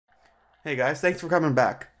Hey guys, thanks for coming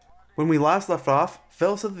back. When we last left off,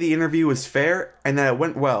 Phil said that the interview was fair and that it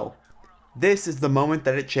went well. This is the moment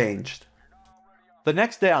that it changed. The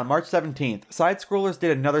next day on March 17th, Side Scrollers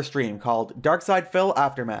did another stream called DarkSydePhil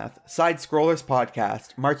Aftermath, Side Scrollers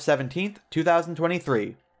Podcast, March 17th,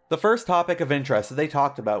 2023. The first topic of interest that they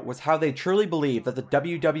talked about was how they truly believe that the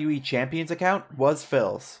WWE Champions account was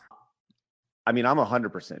Phil's. I mean, I'm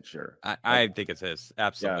 100% sure. I think it's his.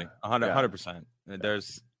 Absolutely. Yeah,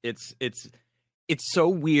 100%. It's so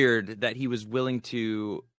weird that he was willing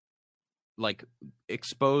to like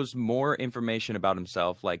expose more information about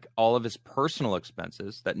himself, like all of his personal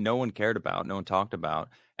expenses that no one cared about, no one talked about,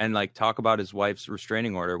 and like talk about his wife's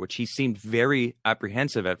restraining order, which he seemed very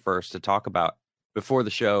apprehensive at first to talk about before the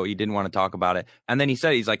show. He didn't want to talk about it. And then he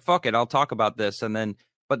said, he's like, fuck it, I'll talk about this. And then,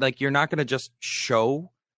 but like, you're not going to just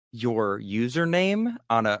show your username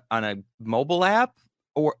on a mobile app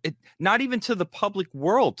or not even to the public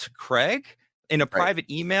world, to Craig in a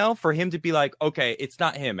private email for him to be like, okay, it's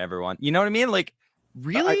not him, everyone. You know what I mean? Like,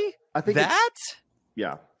 really? I think that?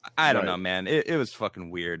 Yeah. I don't know, man. It was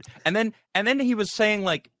fucking weird. And then he was saying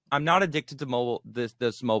like, I'm not addicted to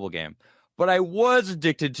this mobile game, but I was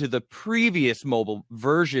addicted to the previous mobile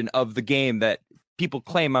version of the game that people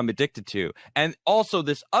claim I'm addicted to, and also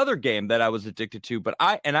this other game that I was addicted to, but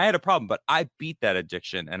I had a problem, but I beat that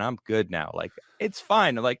addiction and I'm good now. Like, it's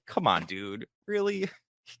fine. Like, come on, dude. Really?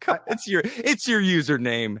 It's your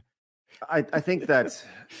username. I think that,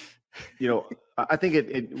 I think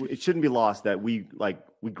it shouldn't be lost that we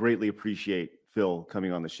greatly appreciate Phil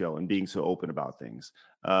coming on the show and being so open about things.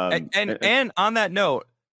 And on that note,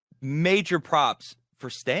 major props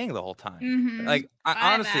for staying the whole time. Mm-hmm. Like,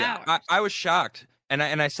 honestly, I was shocked, and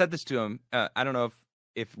I said this to him. I don't know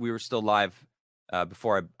if we were still live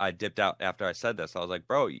before I dipped out after I said this. I was like,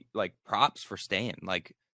 bro, like, props for staying.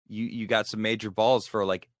 Like, you got some major balls for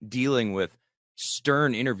like dealing with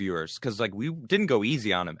stern interviewers, because like we didn't go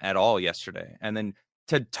easy on him at all yesterday. And then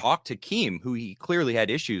to talk to Keem, who he clearly had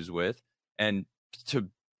issues with, and to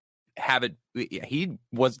have it, he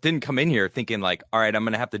didn't come in here thinking like, all right, I'm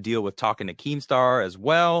gonna have to deal with talking to Keemstar as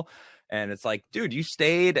well. And it's like, dude, you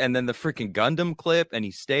stayed, and then the freaking Gundam clip, and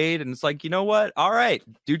he stayed, and it's like, you know what? All right,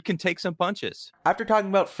 dude can take some punches. After talking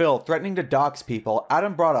about Phil threatening to dox people,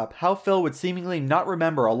 Adam brought up how Phil would seemingly not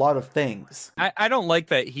remember a lot of things. I don't like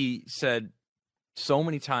that he said so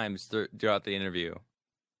many times throughout the interview,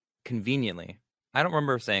 conveniently. I don't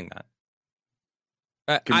remember saying that.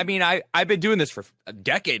 I mean, I've been doing this for a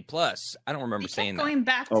decade plus. I don't remember saying that. Going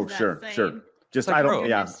back to that sure. Just like, I don't. bro,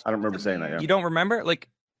 Yeah, I don't remember saying that. Yeah. You don't remember? Like,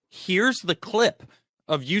 here's the clip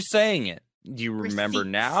of you saying it. Do you remember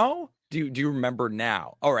Receipts. now? Do you remember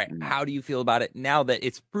now? All right. How do you feel about it now that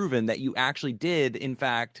it's proven that you actually did, in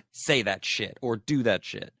fact, say that shit or do that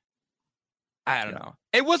shit? I don't know.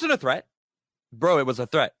 It wasn't a threat. Bro, it was a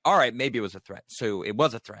threat. All right, maybe it was a threat. So it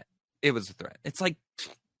was a threat. It was a threat. It's like,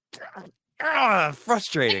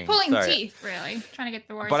 frustrating. Like pulling teeth, really. Trying to get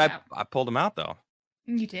the words but out. I pulled him out, though.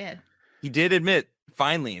 You did. He did admit,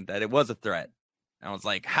 finally, that it was a threat. And I was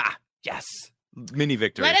like, ha, yes. Mini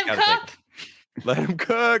victory. Let him cook. Let him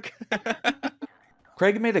cook.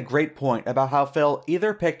 Craig made a great point about how Phil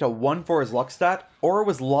either picked a 1 for his luck stat or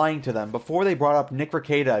was lying to them before they brought up Nick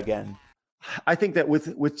Rekieta again. I think that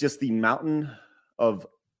with just the mountain of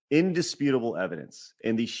indisputable evidence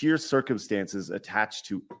and the sheer circumstances attached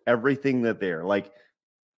to everything that they're like,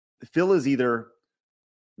 Phil is either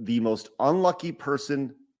the most unlucky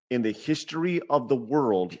person in the history of the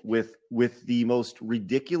world with the most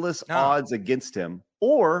ridiculous odds against him,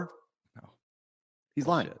 or he's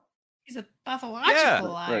lying. He's a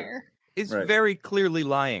pathological liar. Right. He's very clearly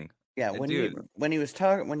lying. Yeah, when you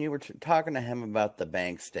were talking to him about the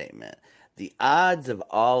bank statement, the odds of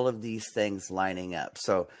all of these things lining up.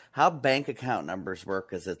 So how bank account numbers work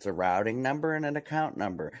is it's a routing number and an account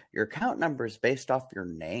number. Your account number is based off your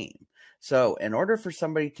name. So in order for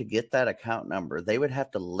somebody to get that account number, they would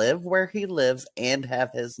have to live where he lives and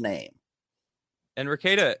have his name. And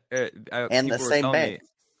Rekieta, and the same bank.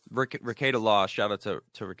 Rekieta Law, shout out to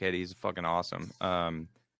Rekieta, he's fucking awesome.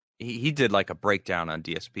 He did like a breakdown on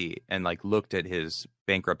DSP and like looked at his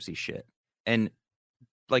bankruptcy shit. And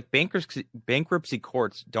like bankruptcy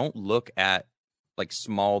courts don't look at like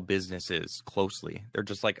small businesses closely. They're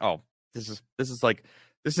just like, oh, this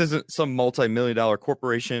isn't some multi-million-dollar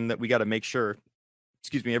corporation that we got to make sure,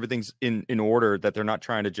 everything's in order, that they're not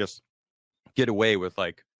trying to just get away with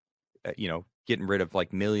like, getting rid of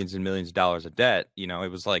like millions and millions of dollars of debt.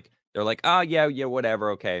 It was like, they're like, oh yeah,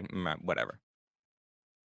 whatever. Okay. Whatever.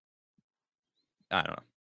 I don't know.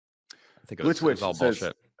 I think it was all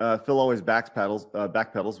bullshit. Phil always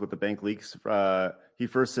backpedals with the bank leaks. He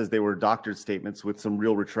first says they were doctored statements with some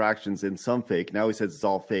real retractions and some fake. Now he says it's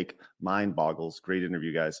all fake. Mind boggles. Great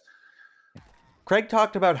interview, guys. Craig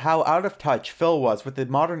talked about how out of touch Phil was with the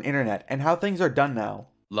modern internet and how things are done now.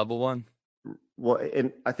 Level 1. Well,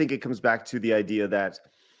 and I think it comes back to the idea that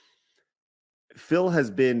Phil has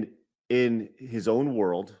been in his own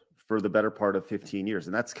world for the better part of 15 years.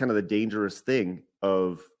 And that's kind of the dangerous thing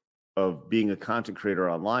of being a content creator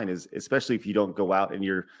online, is especially if you don't go out and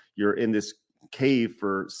you're in this cave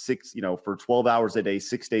for 12 hours a day,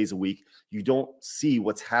 6 days a week. You don't see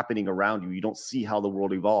what's happening around you. You don't see how the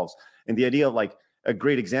world evolves. And the idea of, like, a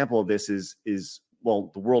great example of this is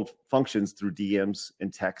well, the world functions through DMs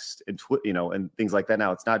and text and and things like that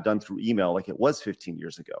now. It's not done through email like it was 15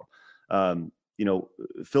 years ago.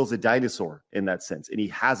 Phil's a dinosaur in that sense, and he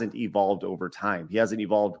hasn't evolved over time. He hasn't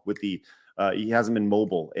evolved with he hasn't been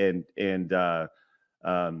mobile and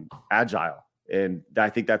agile. And I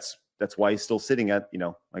think that's why he's still sitting at,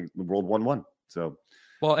 like the world 1-1. So,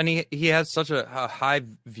 well, and he has such a high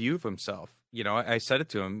view of himself. I said it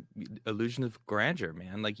to him, illusion of grandeur,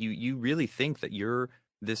 man. Like you really think that you're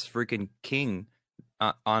this freaking king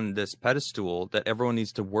on this pedestal, that everyone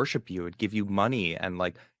needs to worship you and give you money. And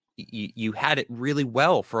like, you had it really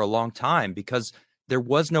well for a long time because there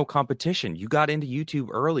was no competition. You got into YouTube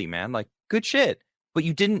early, man. Like, good shit. But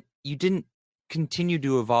you didn't continue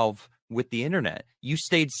to evolve with the internet. You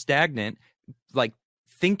stayed stagnant, like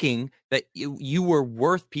thinking that you were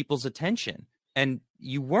worth people's attention, and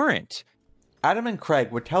you weren't. Adam and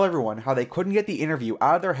Craig would tell everyone how they couldn't get the interview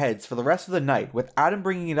out of their heads for the rest of the night, with Adam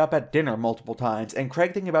bringing it up at dinner multiple times and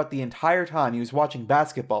Craig thinking about the entire time he was watching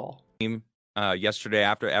basketball. Yesterday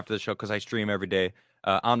after the show, because I stream every day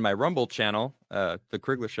on my Rumble channel, the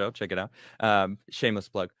Crigler Show, check it out. Shameless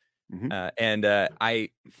plug. Mm-hmm.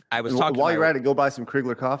 I was talking while you're at it, go buy some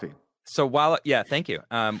Crigler coffee. So thank you.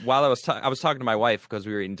 While I was talking to my wife, because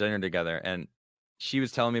we were eating dinner together, and she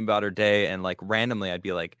was telling me about her day, and like randomly I'd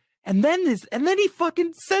be like, and then he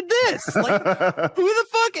fucking said this, like, who the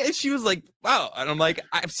fuck? And she was like, wow. And I'm like,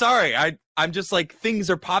 I'm sorry. I'm just like,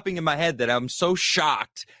 things are popping in my head that I'm so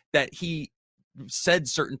shocked that he said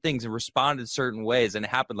certain things and responded certain ways, and it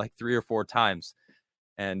happened like 3 or 4 times.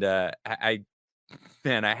 And I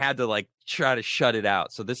had to like try to shut it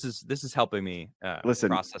out. So this is helping me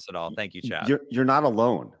process it all. Thank you, Chad. You're not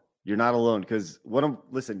alone. You're not alone, because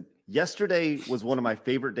yesterday was one of my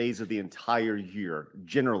favorite days of the entire year,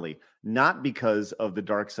 generally, not because of the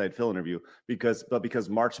DarkSydePhil interview, but because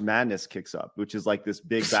March Madness kicks up, which is like this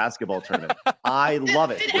big basketball tournament. I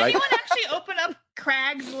love it. Did right? anyone actually open up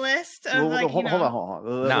Craig's list of hold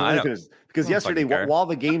on. No, because yesterday, while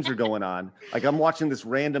the games are going on, like I'm watching this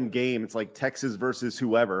random game. It's like Texas versus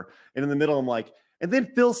whoever, and in the middle, I'm like, and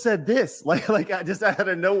then Phil said this, like I just out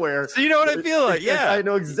of nowhere. So you know what I feel like? Yeah, I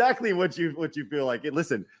know exactly what you feel like.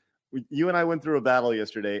 Listen, you and I went through a battle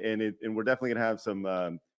yesterday, and we're definitely gonna have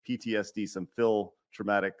some PTSD, some Phil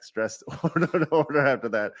traumatic stress order after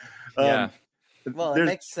that. Yeah. Well, it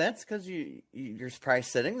makes sense because you're probably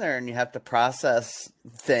sitting there and you have to process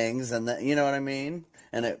things, and you know what I mean.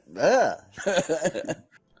 And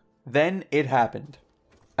Then it happened.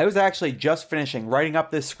 I was actually just finishing writing up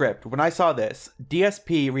this script when I saw this.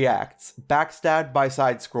 DSP reacts, backstabbed by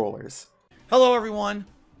side scrollers. Hello, everyone.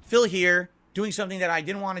 Phil here, doing something that I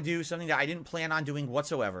didn't want to do, something that I didn't plan on doing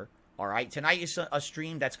whatsoever. All right, tonight is a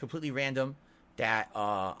stream that's completely random. That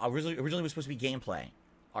originally was supposed to be gameplay.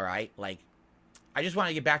 All right, like I just want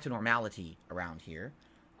to get back to normality around here,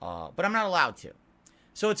 but I'm not allowed to.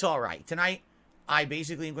 So it's all right. Tonight, I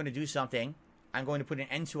basically am going to do something. I'm going to put an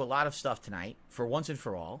end to a lot of stuff tonight, for once and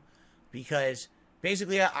for all, because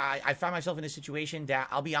basically I find myself in a situation that,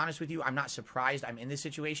 I'll be honest with you, I'm not surprised I'm in this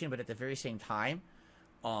situation, but at the very same time,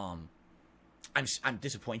 I'm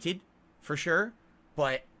disappointed for sure.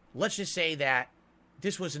 But let's just say that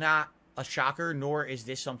this was not a shocker, nor is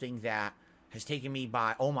this something that has taken me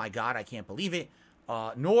by, oh my God, I can't believe it,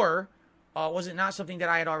 nor was it not something that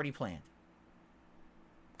I had already planned.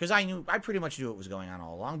 Because I pretty much knew what was going on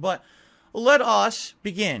all along. But let us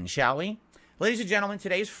begin, shall we? Ladies and gentlemen,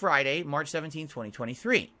 today is Friday, March 17th,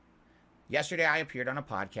 2023. Yesterday, I appeared on a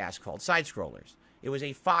podcast called Side Scrollers. It was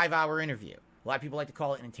a 5-hour interview. A lot of people like to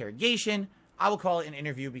call it an interrogation. I will call it an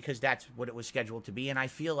interview because that's what it was scheduled to be. And I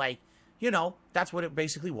feel like, that's what it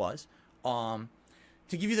basically was. To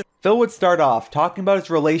give you the Phil would start off talking about his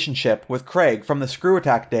relationship with Craig from the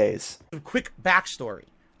Screwattack days. quick backstory.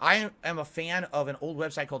 I am a fan of an old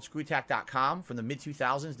website called Screwattack.com from the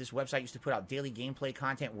mid-2000s. This website used to put out daily gameplay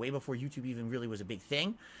content way before YouTube even really was a big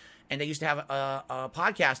thing. And they used to have a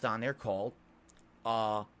podcast on there called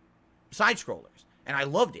Side Scrollers. And I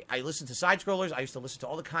loved it. I listened to Side Scrollers. I used to listen to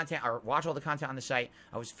all the content or watch all the content on the site.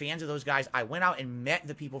 I was fans of those guys. I went out and met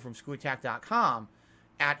the people from Screwattack.com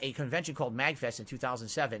at a convention called MagFest in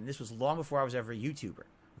 2007. This was long before I was ever a YouTuber,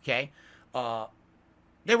 okay?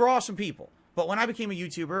 They were awesome people. But when I became a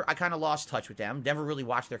YouTuber, I kind of lost touch with them. Never really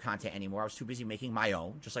watched their content anymore. I was too busy making my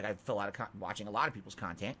own, just like I fell out of watching a lot of people's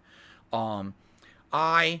content.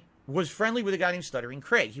 I was friendly with a guy named Stuttering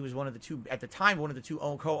Craig. He was one of the two, at the time, one of the two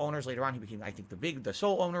co-owners. Later on, he became, I think, the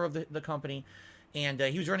sole owner of the company. And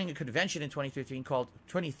he was running a convention in 2013 called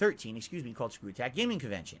Screwattack Gaming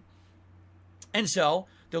Convention. And so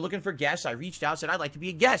they're looking for guests. I reached out, said I'd like to be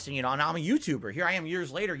a guest, and now I'm a YouTuber. Here I am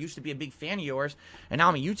years later, used to be a big fan of yours, and now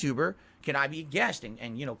I'm a YouTuber. Can I be a guest?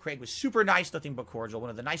 And Craig was super nice, nothing but cordial, one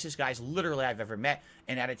of the nicest guys literally I've ever met.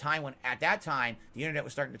 And at that time, the internet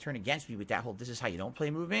was starting to turn against me with that whole "this is how you don't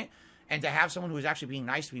play" movement. And to have someone who was actually being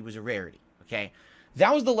nice to me was a rarity. Okay,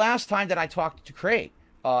 that was the last time that I talked to Craig,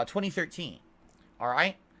 2013. All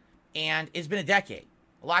right, and it's been a decade.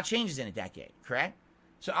 A lot changes in a decade, correct?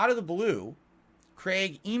 So out of the blue,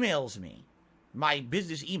 Craig emails me my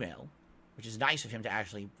business email, which is nice of him to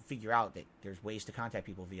actually figure out that there's ways to contact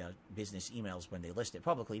people via business emails when they list it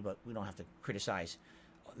publicly, but we don't have to criticize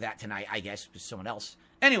that tonight, I guess, with someone else.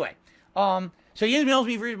 Anyway, so he emails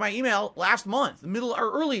me for my email last month, middle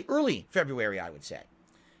or early February, I would say.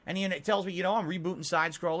 And he tells me, I'm rebooting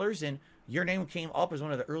Side Scrollers, and your name came up as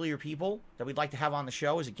one of the earlier people that we'd like to have on the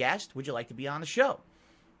show as a guest. Would you like to be on the show?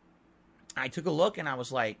 I took a look, and I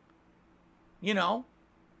was like,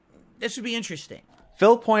 this would be interesting.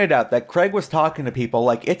 Phil pointed out that Craig was talking to people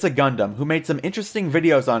like Itsagundam, who made some interesting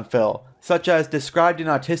videos on Phil, such as Described in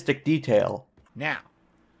Autistic Detail. Now,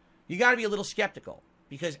 you got to be a little skeptical,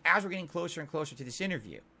 because as we're getting closer and closer to this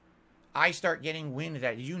interview, I start getting wind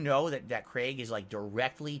that that Craig is like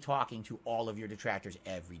directly talking to all of your detractors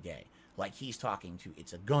every day. Like he's talking to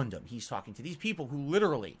Itsagundam. He's talking to these people who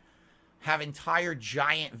literally have entire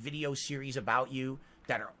giant video series about you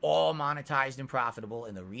that are all monetized and profitable,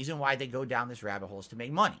 and the reason why they go down this rabbit hole is to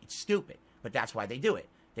make money. It's stupid, but that's why they do it.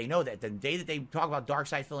 They know that the day that they talk about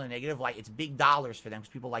DarkSydePhil in a negative light, it's big dollars for them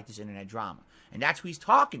because people like this internet drama. And that's who he's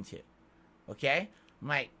talking to, okay? I'm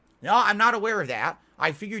like, no, I'm not aware of that.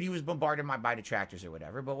 I figured he was bombarded by detractors or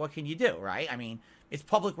whatever, but what can you do, right? I mean, it's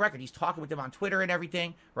public record. He's talking with them on Twitter and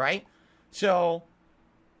everything, right? So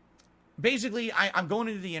basically, I'm going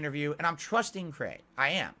into the interview, and I'm trusting Craig. I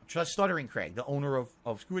am. Stuttering Craig, the owner of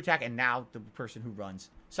Screwattack, and now the person who runs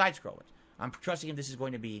Side Scrollers. I'm trusting him. This is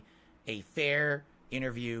going to be a fair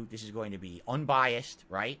interview. This is going to be unbiased,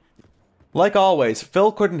 right? Like always,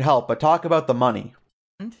 Phil couldn't help but talk about the money.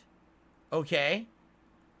 Okay.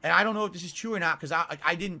 And I don't know if this is true or not, because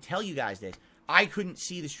I didn't tell you guys this. I couldn't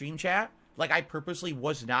see the stream chat. Like, I purposely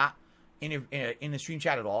was not in the stream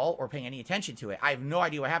chat at all or paying any attention to it. I have no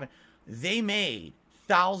idea what happened. They made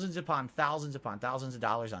thousands upon thousands upon thousands of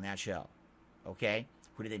dollars on that show. Okay?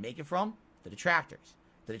 Who did they make it from? The detractors.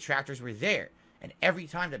 The detractors were there. And every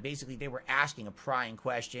time that basically they were asking a prying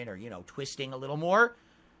question or, twisting a little more,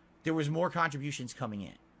 there was more contributions coming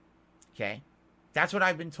in. Okay? That's what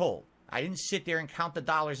I've been told. I didn't sit there and count the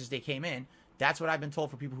dollars as they came in. That's what I've been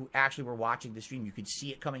told for people who actually were watching the stream. You could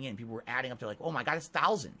see it coming in. People were adding up. They're like, oh my God, it's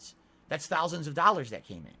thousands. That's thousands of dollars that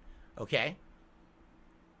came in. Okay?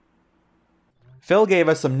 Phil gave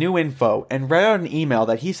us some new info and read out an email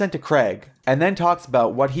that he sent to Craig, and then talks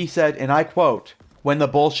about what he said, and I quote, "when the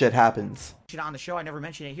bullshit happens." On the show, I never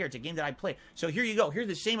mentioned it here. It's a game that I play. So here you go. Here's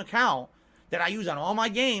the same account that I use on all my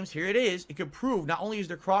games. Here it is. It could prove not only is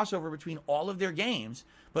there crossover between all of their games,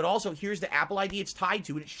 but also here's the Apple ID it's tied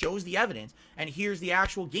to, and it shows the evidence. And here's the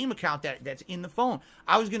actual game account that's in the phone.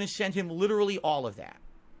 I was going to send him literally all of that.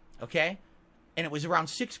 Okay? And it was around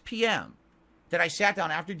 6 p.m. that I sat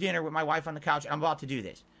down after dinner with my wife on the couch, and I'm about to do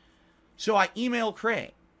this. So I email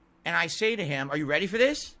Craig, and I say to him, are you ready for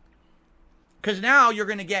this? Because now you're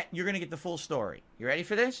gonna get the full story. You ready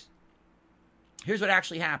for this? Here's what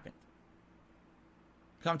actually happened.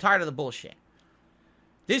 Because I'm tired of the bullshit.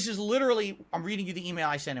 This is literally, I'm reading you the email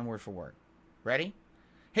I sent him word for word. Ready?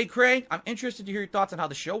 Hey Craig, I'm interested to hear your thoughts on how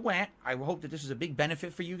the show went. I hope that this was a big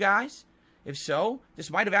benefit for you guys. If so,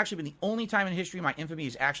 this might have actually been the only time in history my infamy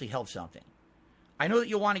has actually helped something. I know that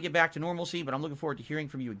you'll want to get back to normalcy, but I'm looking forward to hearing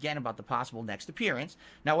from you again about the possible next appearance.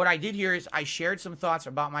 Now, what I did here is I shared some thoughts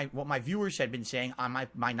about what my viewers had been saying on my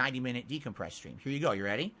 90-minute decompress stream. Here you go. You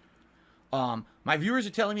ready? My viewers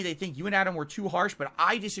are telling me they think you and Adam were too harsh, but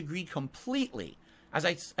I disagree completely. As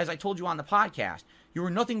I told you on the podcast, you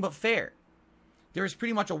were nothing but fair. There is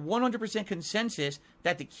pretty much a 100% consensus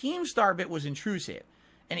that the Keemstar bit was intrusive,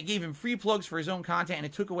 and it gave him free plugs for his own content, and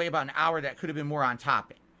it took away about an hour that could have been more on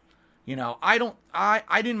topic. You know, I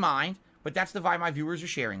didn't mind, but that's the vibe my viewers are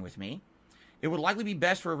sharing with me. It would likely be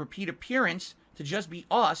best for a repeat appearance to just be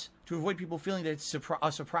us to avoid people feeling that it's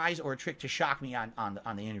a surprise or a trick to shock me on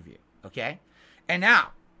the interview. Okay? And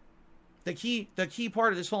now, the key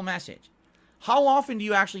part of this whole message. How often do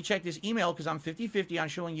you actually check this email? Because I'm 50-50 on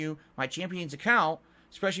showing you my Champions account,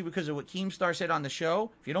 especially because of what Keemstar said on the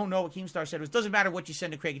show. If you don't know what Keemstar said, it doesn't matter what you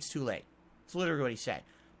send to Craig, it's too late. It's literally what he said.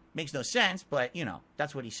 Makes no sense, but, you know,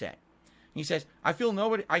 that's what he said. And he says, I feel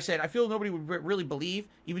nobody would really believe,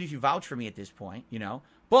 even if you vouch for me at this point, you know.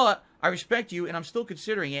 But I respect you, and I'm still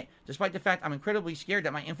considering it, despite the fact I'm incredibly scared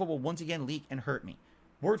that my info will once again leak and hurt me.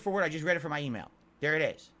 Word for word, I just read it from my email. There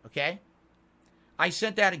it is, okay? I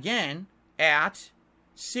sent that again at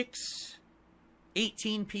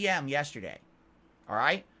 6:18 p.m. yesterday. All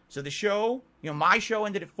right? So the show, you know, my show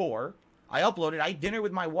ended at 4. I uploaded. I had dinner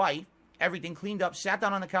with my wife. Everything cleaned up. Sat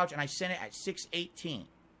down on the couch, and I sent it at 6:18.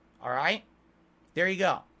 All right? There you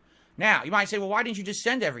go. Now, you might say, well, why didn't you just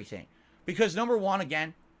send everything? Because, number one,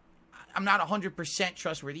 again, I'm not 100%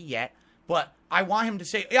 trustworthy yet. But I want him to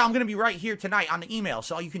say, yeah, I'm going to be right here tonight on the email.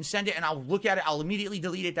 So you can send it and I'll look at it. I'll immediately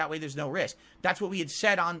delete it. That way there's no risk. That's what we had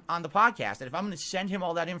said on the podcast. That if I'm going to send him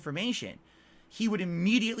all that information, he would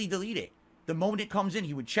immediately delete it. The moment it comes in,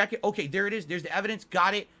 he would check it. Okay, there it is. There's the evidence.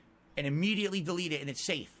 Got it. And immediately delete it. And it's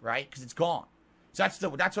safe, right? Because it's gone.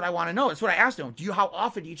 So that's what I want to know. That's what I asked him. How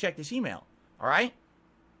often do you check this email? All right?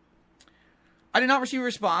 I did not receive a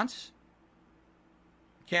response.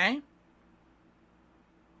 Okay?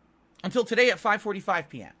 Until today at 5:45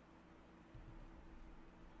 p.m.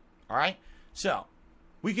 All right? So,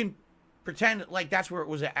 we can pretend like that's where it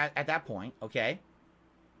was at that point, okay?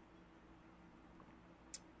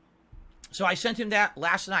 So, I sent him that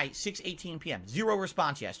last night, 6:18 p.m. Zero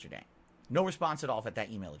response yesterday. No response at all at that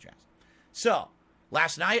email address. So,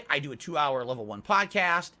 last night, I do a 2-hour level 1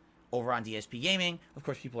 podcast over on DSP Gaming. Of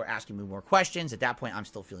course, people are asking me more questions. At that point, I'm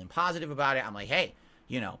still feeling positive about it. I'm like, hey,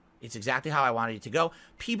 you know, it's exactly how I wanted it to go.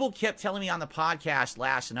 People kept telling me on the podcast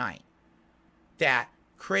last night that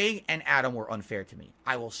Craig and Adam were unfair to me.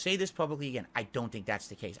 I will say this publicly again. I don't think that's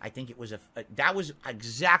the case. I think it was that was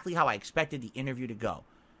exactly how I expected the interview to go.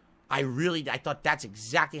 I thought that's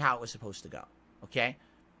exactly how it was supposed to go. Okay?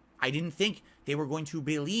 I didn't think they were going to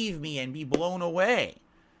believe me and be blown away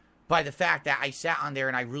by the fact that I sat on there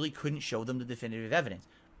and I really couldn't show them the definitive evidence.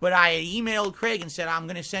 But I emailed Craig and said, I'm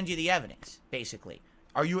going to send you the evidence, basically.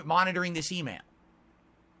 Are you monitoring this email?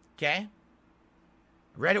 Okay?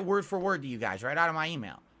 Read it word for word to you guys, right out of my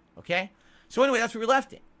email. Okay? So anyway, that's where we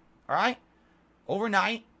left it. All right?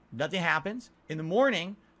 Overnight, nothing happens. In the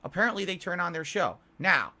morning, apparently they turn on their show.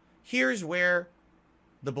 Now, here's where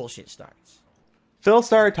the bullshit starts. Phil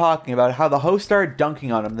started talking about how the host started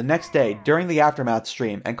dunking on him the next day during the Aftermath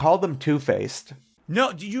stream and called them two-faced.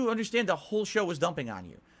 No, do you understand the whole show was dumping on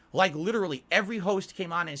you? Like, literally, every host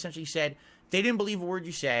came on and essentially said, they didn't believe a word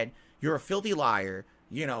you said. You're a filthy liar.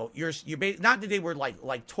 You know, you're not that they were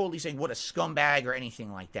like totally saying what a scumbag or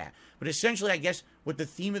anything like that. But essentially, I guess what the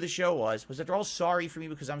theme of the show was that they're all sorry for me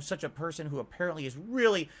because I'm such a person who apparently is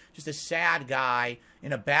really just a sad guy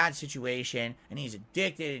in a bad situation, and he's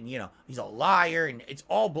addicted, and you know, he's a liar, and it's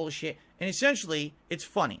all bullshit. And essentially, it's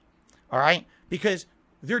funny, all right, because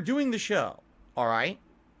they're doing the show, all right,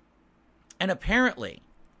 and apparently,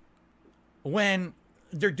 when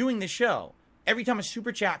they're doing the show, every time a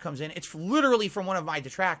super chat comes in, it's literally from one of my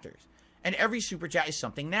detractors. And every super chat is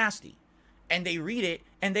something nasty. And they read it,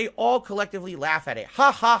 and they all collectively laugh at it.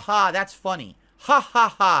 Ha ha ha, that's funny. Ha ha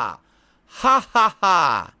ha. Ha ha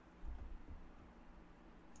ha.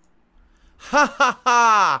 Ha ha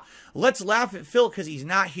ha. Let's laugh at Phil because he's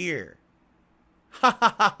not here. Ha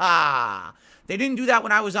ha ha ha. They didn't do that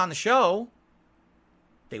when I was on the show.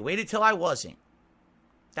 They waited till I wasn't.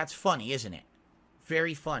 That's funny, isn't it?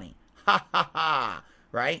 Very funny. Ha ha ha.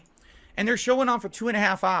 Right? And they're showing on for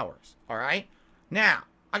 2.5 hours. All right? Now,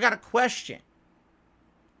 I got a question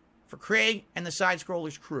for Craig and the Side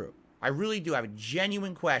Scrollers crew. I really do. I have a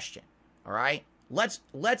genuine question. All right? Let's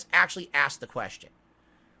actually ask the question.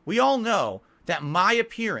 We all know that my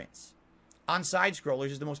appearance on Side Scrollers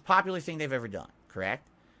is the most popular thing they've ever done. Correct?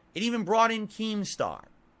 It even brought in Keemstar.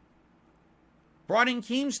 Brought in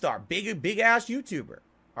Keemstar. Big ass YouTuber.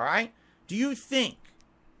 All right? Do you think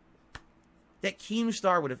that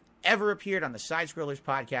Keemstar would have ever appeared on the Side Scrollers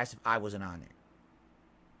podcast if I wasn't on there?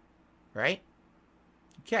 Right?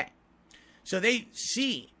 Okay. So they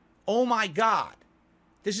see, oh my God,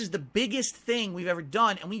 this is the biggest thing we've ever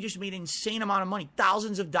done, and we just made an insane amount of money,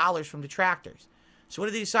 thousands of dollars from detractors. So what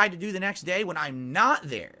do they decide to do the next day when I'm not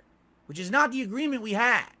there, which is not the agreement we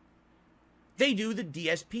had? They do the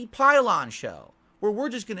DSP Pylon show, where we're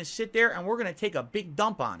just going to sit there and we're going to take a big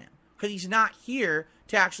dump on him because he's not here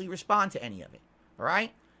to actually respond to any of it. All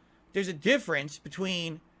right? There's a difference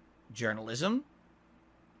between journalism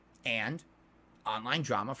and online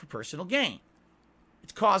drama for personal gain.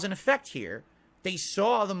 It's cause and effect here. They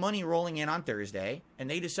saw the money rolling in on Thursday, and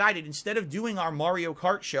they decided instead of doing our Mario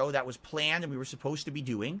Kart show that was planned and we were supposed to be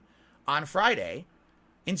doing on Friday,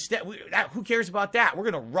 instead, who cares about that? We're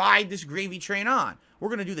going to ride this gravy train on. We're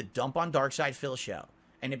going to do the Dump on DarkSydePhil show.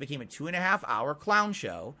 And it became a 2.5-hour clown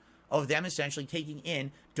show of them essentially taking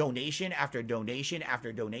in donation after donation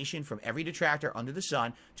after donation from every detractor under the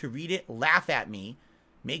sun to read it, laugh at me,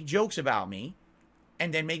 make jokes about me,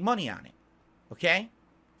 and then make money on it. Okay?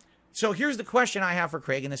 So here's the question I have for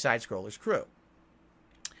Craig and the Side Scrollers crew.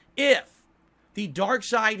 If the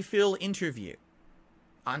DarkSydePhil interview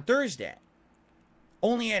on Thursday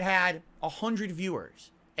only had 100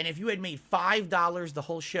 viewers, and if you had made $5 the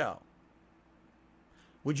whole show,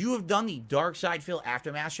 would you have done the DarkSydePhil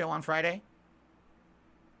Aftermath show on Friday?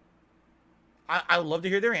 I would love to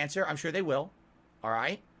hear their answer. I'm sure they will. All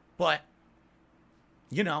right? But,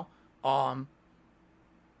 you know, like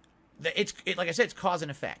I said, it's cause and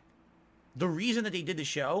effect. The reason that they did the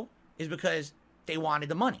show is because they wanted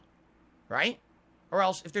the money, right? Or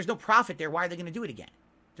else, if there's no profit there, why are they going to do it again?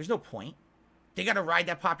 There's no point. They got to ride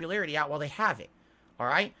that popularity out while they have it, all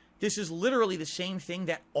right? This is literally the same thing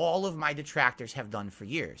that all of my detractors have done for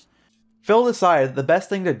years. Phil decided the best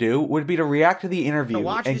thing to do would be to react to the interview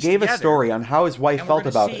and gave a story on how his wife felt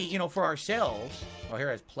about it. You know, for ourselves, oh,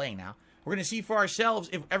 here it's playing now. We're going to see for ourselves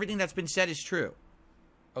if everything that's been said is true,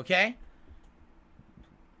 okay?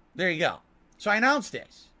 There you go. So I announced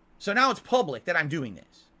this. So now it's public that I'm doing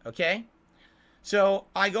this. Okay? So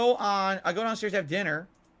I go downstairs to have dinner.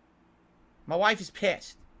 My wife is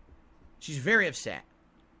pissed. She's very upset.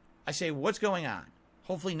 I say, what's going on?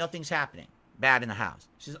 Hopefully nothing's happening bad in the house.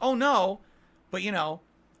 She says, oh no, but you know,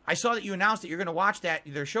 I saw that you announced that you're going to watch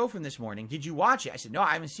their show from this morning. Did you watch it? I said, no,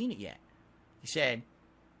 I haven't seen it yet. He said,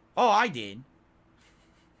 oh, I did.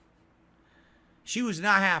 She was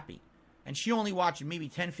not happy. And she only watched maybe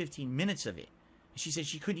 10, 15 minutes of it. And she said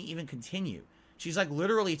she couldn't even continue. She's like,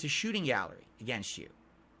 literally, it's a shooting gallery against you.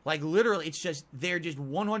 Like, literally, it's just, they're just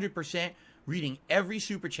 100% reading every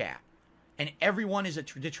super chat. And everyone is a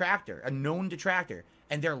detractor, a known detractor.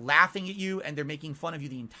 And they're laughing at you, and they're making fun of you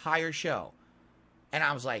the entire show. And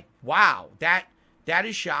I was like, wow, that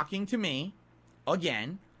is shocking to me,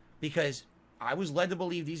 again, because I was led to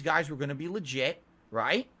believe these guys were going to be legit,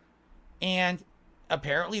 right? And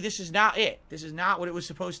apparently this is not it. This is not what it was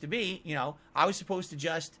supposed to be. You know, I was supposed to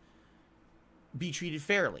just be treated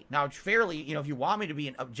fairly. Now, fairly, you know, if you want me to be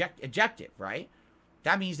an objective, right?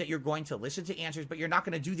 That means that you're going to listen to answers, but you're not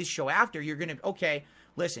going to do this show after. You're going to, okay,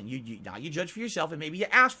 listen, now you judge for yourself, and maybe you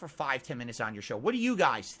ask for 5-10 minutes on your show. What do you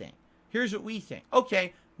guys think? Here's what we think.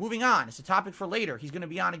 Okay, moving on. It's a topic for later. He's going to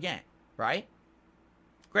be on again, right?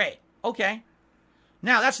 Great. Okay.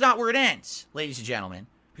 Now, that's not where it ends, ladies and gentlemen.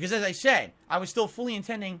 Because as I said, I was still fully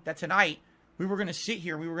intending that tonight we were going to sit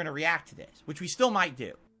here and we were going to react to this, which we still might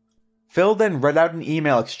do. Phil then read out an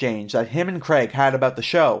email exchange that him and Craig had about the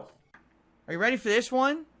show. Are you ready for this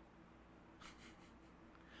one?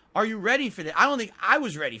 Are you ready for this? I don't think I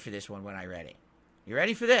was ready for this one when I read it. You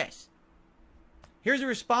ready for this? Here's a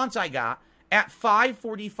response I got at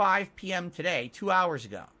 5:45 p.m. today, 2 hours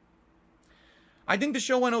ago. I think the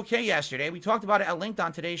show went okay yesterday. We talked about it at length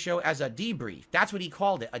on today's show as a debrief. That's what he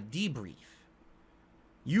called it, a debrief.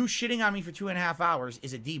 You shitting on me for 2.5 hours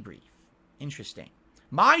is a debrief. Interesting.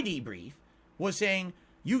 My debrief was saying,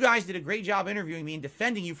 you guys did a great job interviewing me and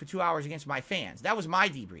defending you for 2 hours against my fans. That was my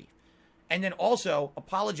debrief. And then also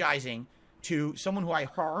apologizing to someone who I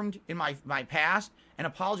harmed in my past and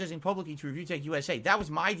apologizing publicly to Review Tech USA. That was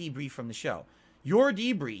my debrief from the show. Your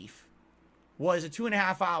debrief was a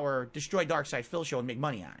 2.5-hour destroy DarkSydePhil show and make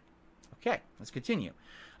money on it. Okay, let's continue.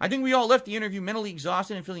 I think we all left the interview mentally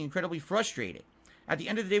exhausted and feeling incredibly frustrated. At the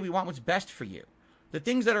end of the day, we want what's best for you. The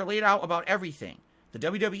things that are laid out about everything, the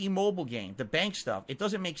WWE mobile game, the bank stuff, it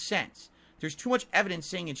doesn't make sense. There's too much evidence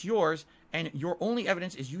saying it's yours, and your only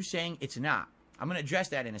evidence is you saying it's not. I'm going to address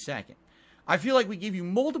that in a second. I feel like we gave you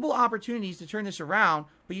multiple opportunities to turn this around,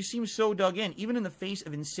 but you seem so dug in. Even in the face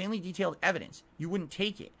of insanely detailed evidence, you wouldn't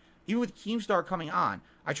take it. Even with Keemstar coming on,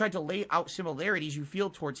 I tried to lay out similarities you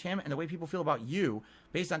feel towards him and the way people feel about you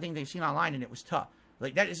based on things they've seen online, and it was tough.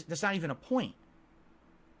 Like, that's not even a point.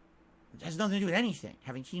 It has nothing to do with anything,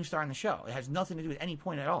 having Keemstar on the show. It has nothing to do with any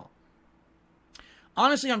point at all.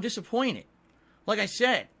 Honestly, I'm disappointed. Like I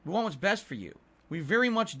said, we want what's best for you. We very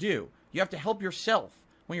much do. You have to help yourself.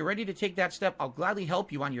 When you're ready to take that step, I'll gladly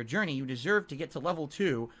help you on your journey. You deserve to get to level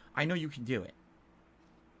 2. I know you can do it.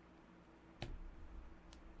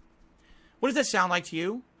 What does that sound like to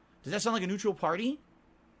you? Does that sound like a neutral party?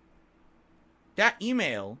 That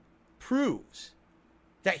email proves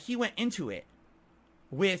that he went into it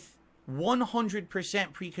with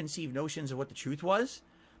 100% preconceived notions of what the truth was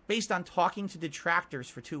based on talking to detractors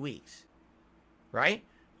for 2 weeks. Right?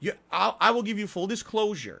 I will give you full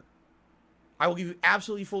disclosure. I will give you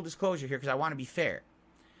absolutely full disclosure here because I want to be fair.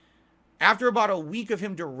 After about a week of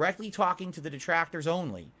him directly talking to the detractors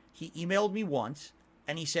only, he emailed me once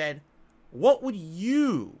and he said, "What would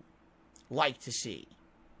you like to see?"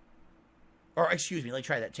 Or excuse me, let me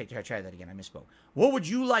try that. Try that again. I misspoke. What would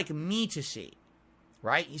you like me to see?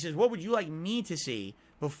 Right? He says, "What would you like me to see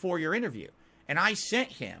before your interview?" And I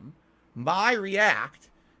sent him my react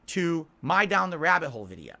to my Down the Rabbit Hole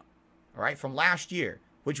video, all right, from last year,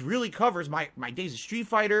 which really covers my days of Street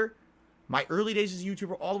Fighter, my early days as a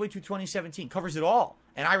YouTuber, all the way through 2017. Covers it all.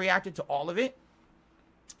 And I reacted to all of it.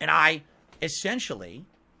 And I essentially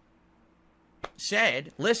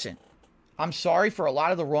said, listen, I'm sorry for a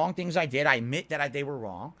lot of the wrong things I did. I admit that they were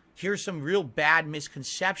wrong. Here's some real bad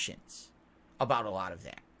misconceptions about a lot of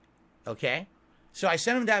that. Okay? So I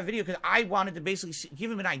sent him that video because I wanted to basically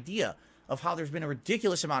give him an idea of how there's been a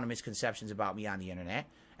ridiculous amount of misconceptions about me on the internet.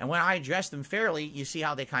 And when I address them fairly, you see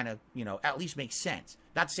how they kind of, at least make sense.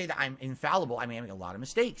 Not to say that I'm infallible. I mean, I make a lot of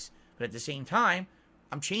mistakes. But at the same time,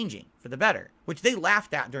 I'm changing for the better. Which they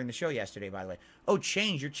laughed at during the show yesterday, by the way. Oh,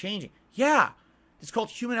 change, you're changing. Yeah, it's called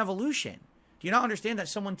human evolution. Do you not understand that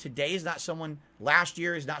someone today is not someone last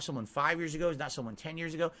year, is not someone 5 years ago, is not someone 10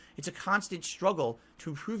 years ago? It's a constant struggle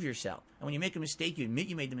to improve yourself. And when you make a mistake, you admit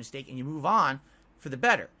you made the mistake and you move on for the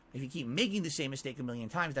better. If you keep making the same mistake a million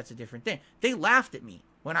times, that's a different thing. They laughed at me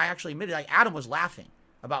when I actually admitted, like Adam was laughing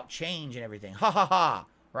about change and everything. Ha ha ha,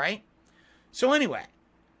 right? So anyway,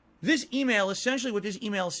 this email, essentially what this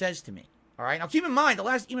email says to me, all right? Now keep in mind, the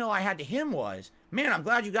last email I had to him was, man, I'm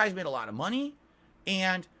glad you guys made a lot of money,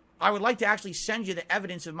 and I would like to actually send you the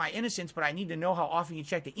evidence of my innocence, but I need to know how often you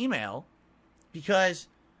check the email because,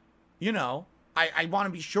 I want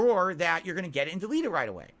to be sure that you're going to get it and delete it right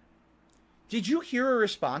away. Did you hear a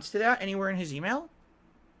response to that anywhere in his email?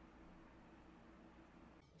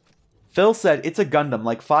 Phil said Itsagundam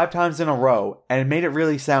like 5 times in a row, and it made it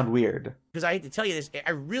really sound weird. Because I hate to tell you this,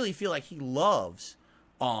 I really feel like he loves,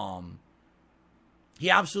 he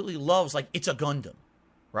absolutely loves, like, Itsagundam,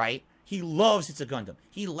 right? He loves Itsagundam.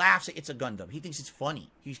 He laughs at Itsagundam. He thinks it's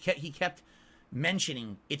funny. He kept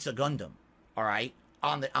mentioning Itsagundam, all right,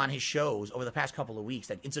 on his shows over the past couple of weeks,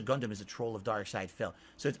 that Itsagundam is a troll of DarkSydePhil.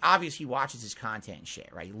 So it's obvious he watches his content and shit,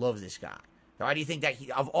 right? He loves this guy. Why do you think that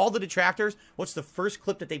of all the detractors, what's the first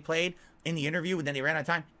clip that they played in the interview and then they ran out of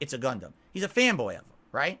time? Itsagundam. He's a fanboy of him,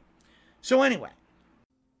 right? So anyway.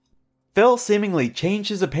 Phil seemingly changed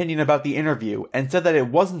his opinion about the interview and said that it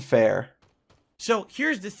wasn't fair. So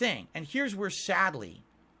here's the thing, and here's where sadly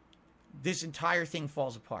this entire thing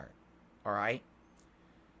falls apart, all right?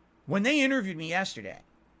 When they interviewed me yesterday,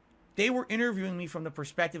 they were interviewing me from the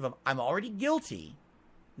perspective of I'm already guilty,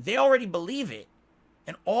 they already believe it,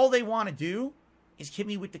 and all they want to do is hit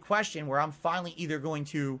me with the question where I'm finally either going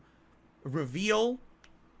to reveal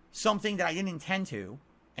something that I didn't intend to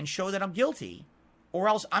and show that I'm guilty, or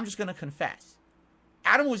else I'm just going to confess.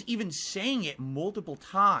 Adam was even saying it multiple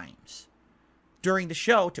times during the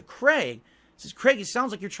show to Craig. He says, Craig, it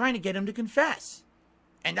sounds like you're trying to get him to confess.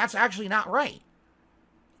 And that's actually not right.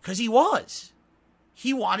 Because he was.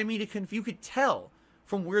 He wanted me to you could tell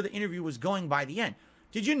from where the interview was going by the end.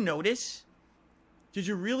 Did you notice? Did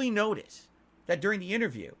you really notice that during the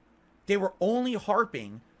interview, they were only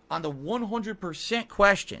harping on the 100%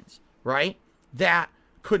 questions, right? That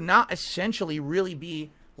could not essentially really be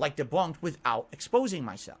like debunked without exposing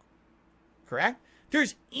myself. Correct?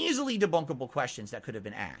 There's easily debunkable questions that could have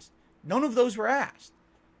been asked. None of those were asked.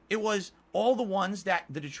 It was all the ones that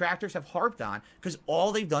the detractors have harped on because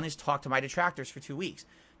all they've done is talk to my detractors for 2 weeks.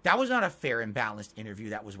 That was not a fair and balanced interview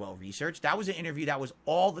that was well researched. That was an interview that was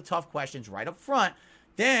all the tough questions right up front.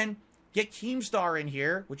 Then get Keemstar in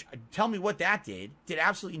here, which tell me what that did. Did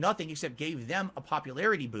absolutely nothing except gave them a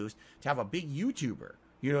popularity boost to have a big YouTuber.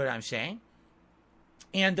 You know what I'm saying?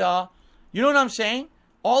 And you know what I'm saying?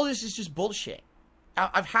 All this is just bullshit.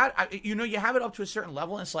 You have it up to a certain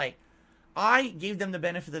level, and it's like, I gave them the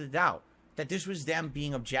benefit of the doubt that this was them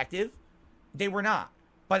being objective. They were not.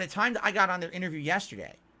 By the time that I got on their interview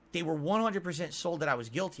yesterday, they were 100% sold that I was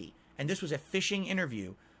guilty. And this was a phishing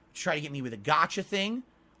interview to try to get me with a gotcha thing.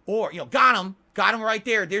 Or, got him right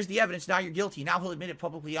there. There's the evidence. Now you're guilty. Now he'll admit it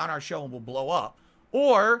publicly on our show and we'll blow up.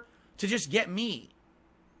 Or to just get me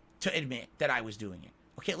to admit that I was doing it.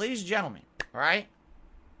 Okay, ladies and gentlemen, all right?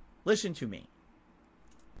 Listen to me.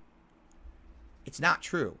 It's not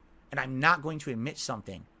true. and I'm not going to admit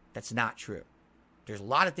something that's not true. There's a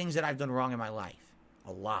lot of things that I've done wrong in my life.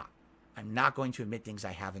 A lot. I'm not going to admit things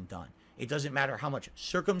I haven't done. It doesn't matter how much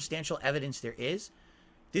circumstantial evidence there is.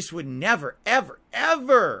 This would never, ever,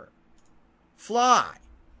 ever fly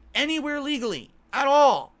anywhere legally at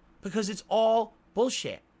all, because it's all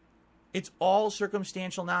bullshit. It's all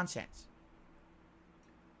circumstantial nonsense.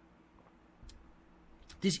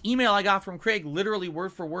 This email I got from Craig, literally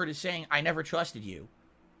word for word, is saying, I never trusted you.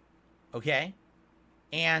 Okay?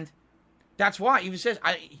 And that's why he even says,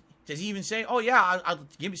 does he even say, oh yeah,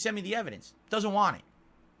 send me the evidence? Doesn't want it.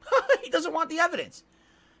 He doesn't want the evidence.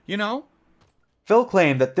 You know? Phil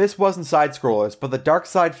claimed that this wasn't Side-Scrollers, but the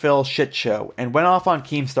DarkSydePhil shit show, and went off on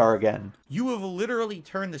Keemstar again. You have literally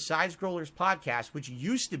turned the Side-Scrollers podcast, which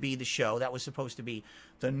used to be the show that was supposed to be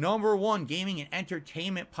the #1 gaming and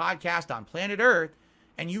entertainment podcast on planet Earth,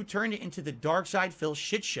 and you turned it into the DarkSydePhil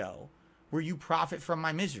shit show, where you profit from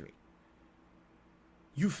my misery.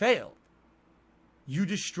 You failed. You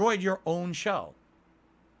destroyed your own show.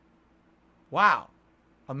 Wow.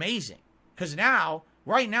 Amazing. Because now,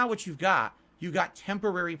 right now, what you've got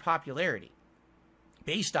temporary popularity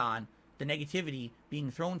based on the negativity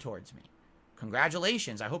being thrown towards me.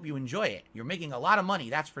 Congratulations. I hope you enjoy it. You're making a lot of money,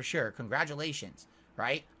 that's for sure. Congratulations,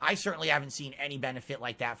 right? I certainly haven't seen any benefit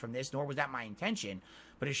like that from this, nor was that my intention.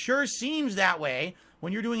 But it sure seems that way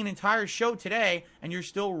when you're doing an entire show today and you're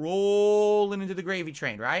still rolling into the gravy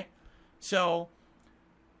train, right? So,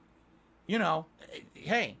 you know,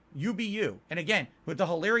 hey, you be you. And again, with the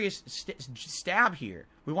hilarious stab here,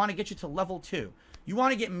 we want to get you to level 2. You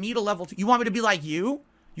want to get me to level 2. You want me to be like you?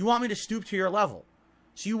 You want me to stoop to your level.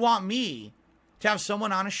 So you want me to have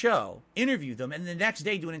someone on a show, interview them, and the next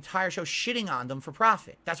day do an entire show shitting on them for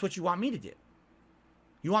profit. That's what you want me to do.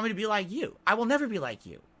 You want me to be like you. I will never be like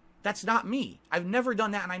you. That's not me. I've never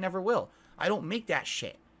done that, and I never will. I don't make that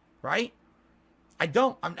shit, right? I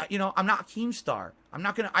don't. I'm not Keemstar. I'm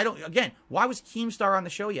not gonna. I don't. Again, why was Keemstar on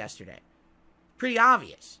the show yesterday? Pretty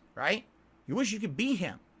obvious, right? You wish you could be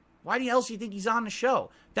him. Why else do you think he's on the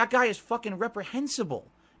show? That guy is fucking reprehensible.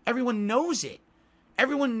 Everyone knows it.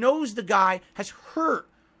 Everyone knows the guy has hurt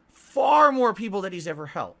far more people than he's ever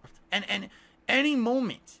helped. And any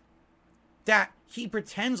moment that he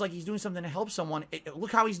pretends like he's doing something to help someone,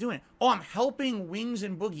 look how he's doing it. Oh, I'm helping Wings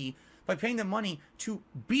and Boogie by paying them money to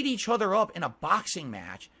beat each other up in a boxing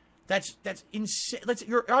match. That's insane.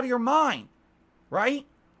 You're out of your mind, right?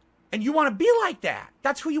 And you want to be like that.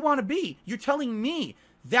 That's who you want to be. You're telling me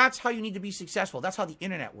that's how you need to be successful. That's how the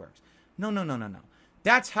internet works. No.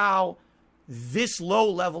 That's how this low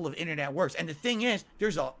level of internet works. And the thing is,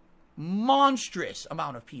 there's a monstrous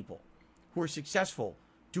amount of people who are successful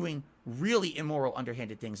doing really immoral,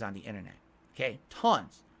 underhanded things on the internet. Okay?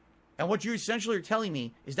 Tons. And what you essentially are telling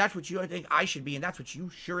me is that's what you think I should be, and that's what you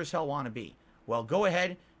sure as hell want to be. Well, go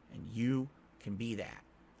ahead, and you can be that.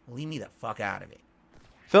 Leave me the fuck out of it.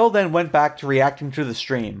 Phil then went back to reacting to the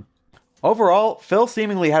stream. Overall, Phil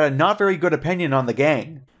seemingly had a not very good opinion on the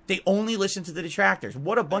gang. They only listen to the detractors.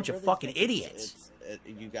 What a bunch of fucking idiots.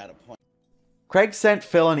 You got a point. Craig sent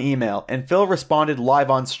Phil an email, and Phil responded live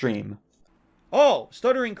on stream. Oh,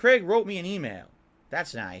 Stuttering Craig wrote me an email.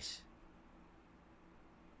 That's nice.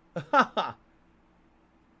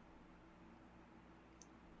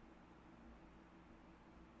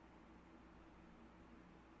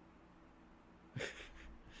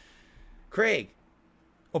 Craig,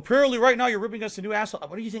 apparently right now you're ripping us a new asshole.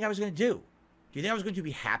 What do you think I was going to do? Do you think I was going to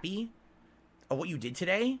be happy of what you did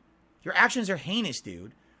today? Your actions are heinous,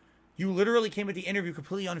 dude. You literally came at the interview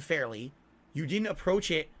completely unfairly. You didn't approach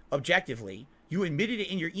it objectively. You admitted it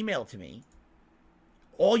in your email to me.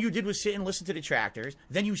 All you did was sit and listen to detractors.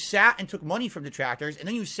 Then you sat and took money from detractors. And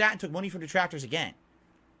then you sat and took money from detractors again.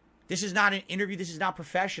 This is not an interview. This is not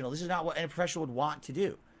professional. This is not what a professional would want to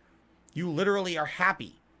do. You literally are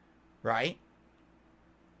happy, right?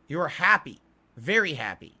 You are happy, very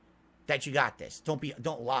happy that you got this.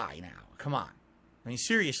 Don't lie now. Come on. I mean,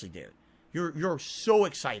 seriously, dude. You're so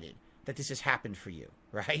excited that this has happened for you,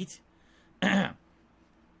 right?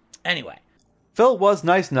 Anyway. Phil was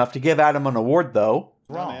nice enough to give Adam an award, though.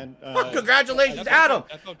 Wrong. Congratulations, Adam.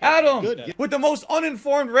 Okay. Adam, good. With the most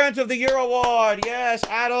uninformed rant of the year award. Yes,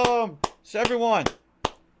 Adam. So everyone,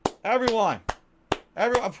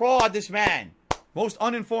 applaud this man. Most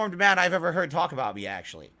uninformed man I've ever heard talk about me,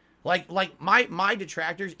 actually. Like my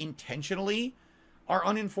detractors intentionally are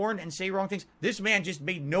uninformed and say wrong things. This man just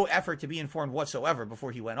made no effort to be informed whatsoever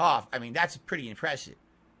before he went off. I mean, that's pretty impressive.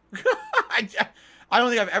 I don't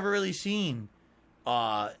think I've ever really seen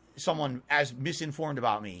someone as misinformed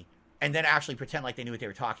about me and then actually pretend like they knew what they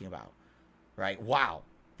were talking about. Right? Wow.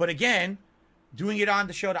 But again, doing it on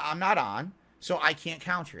the show that I'm not on, so I can't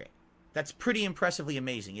counter it. That's pretty impressively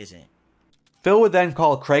amazing, isn't it? Phil would then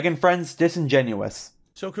call Craig and friends disingenuous.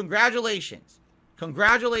 So congratulations.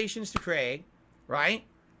 Congratulations to Craig, right?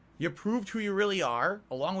 You proved who you really are,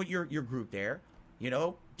 along with your group there. You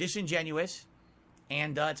know, disingenuous.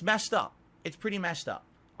 And it's messed up. It's pretty messed up,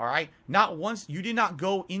 all right? Not once, you did not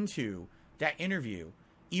go into that interview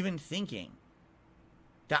even thinking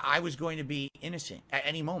that I was going to be innocent at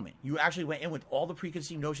any moment. You actually went in with all the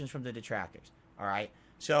preconceived notions from the detractors, all right?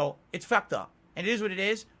 So it's fucked up. And it is what it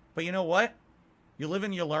is, but you know what? You live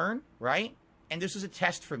and you learn, right? And this was a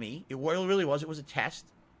test for me. It really was. It was a test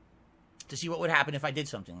to see what would happen if I did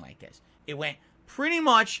something like this. It went pretty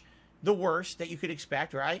much the worst that you could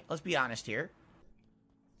expect, right? Let's be honest here.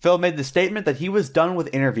 Phil made the statement that he was done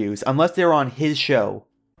with interviews unless they were on his show.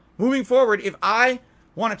 Moving forward, if I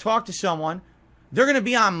want to talk to someone, they're going to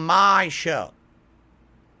be on my show.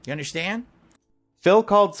 You understand? Phil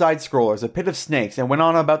called side scrollers a pit of snakes and went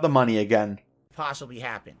on about the money again. Possibly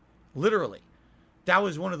happen. Literally. That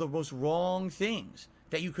was one of the most wrong things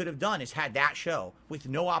that you could have done, is had that show with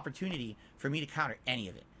no opportunity for me to counter any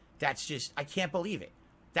of it. That's just, I can't believe it.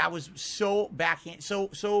 That was so backhand.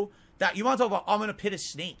 So that you want to talk about, I'm in a pit of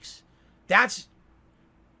snakes. That's,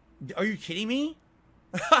 are you kidding me?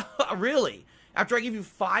 Really? After I give you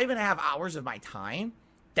 5.5 hours of my time,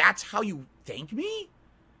 that's how you thank me?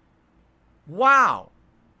 Wow.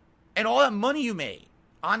 And all that money you made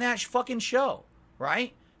on that fucking show,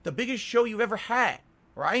 right? The biggest show you've ever had,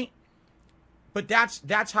 right? But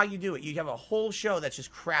that's how you do it. You have a whole show that's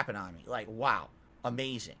just crapping on me. Like, wow,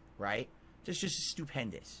 amazing, right? Just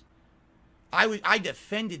stupendous. I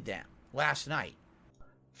defended them last night.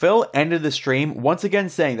 Phil ended the stream once again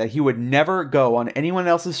saying that he would never go on anyone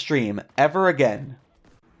else's stream ever again.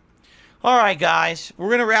 All right, guys, we're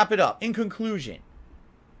going to wrap it up. In conclusion,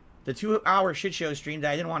 the 2-hour shit show stream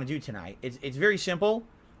that I didn't want to do tonight, it's very simple,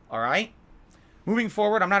 all right? Moving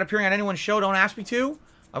forward, I'm not appearing on anyone's show. Don't ask me to.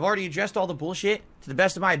 I've already addressed all the bullshit to the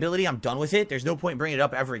best of my ability. I'm done with it. There's no point in bringing it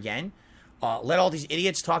up ever again. Let all these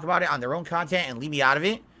idiots talk about it on their own content and leave me out of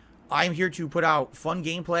it. I'm here to put out fun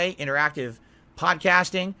gameplay, interactive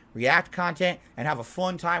podcasting, react content, and have a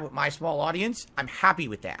fun time with my small audience. I'm happy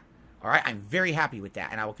with that. All right? I'm very happy with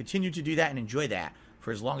that. And I will continue to do that and enjoy that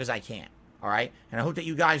for as long as I can. All right? And I hope that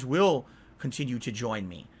you guys will continue to join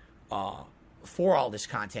me for all this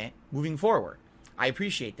content moving forward. I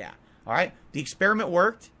appreciate that. All right? The experiment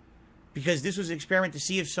worked because this was an experiment to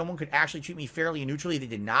see if someone could actually treat me fairly and neutrally. They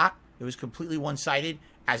did not. It was completely one-sided,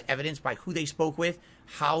 as evidenced by who they spoke with,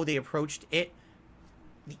 how they approached it,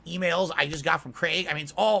 the emails I just got from Craig. I mean,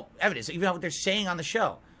 it's all evidence, even what they're saying on the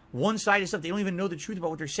show. One-sided stuff. They don't even know the truth about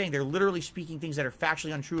what they're saying. They're literally speaking things that are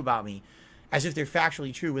factually untrue about me, as if they're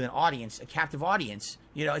factually true with an audience, a captive audience.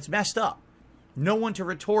 You know, it's messed up. No one to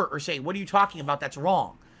retort or say, what are you talking about? That's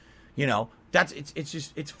wrong. You know,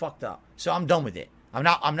 it's fucked up. So I'm done with it.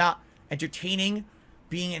 I'm not entertaining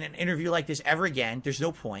being in an interview like this ever again. There's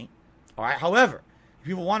no point. All right. However, if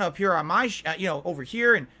people want to appear on my, over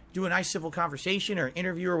here and do a nice civil conversation or an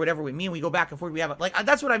interview or whatever with me, and we go back and forth, we have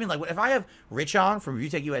that's what I mean. Like, if I have Rich on from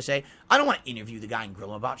ReviewTech USA, I don't want to interview the guy and grill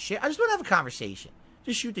him about shit. I just want to have a conversation.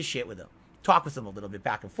 Just shoot the shit with him. Talk with him a little bit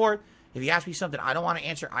back and forth. If he asks me something I don't want to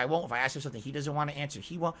answer, I won't. If I ask him something he doesn't want to answer,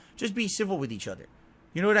 he won't. Just be civil with each other.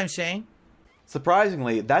 You know what I'm saying?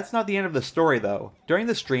 Surprisingly, that's not the end of the story though. During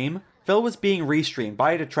the stream, Phil was being restreamed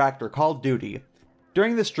by a detractor called Doody.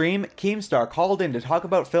 During the stream, Keemstar called in to talk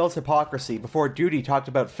about Phil's hypocrisy before Doody talked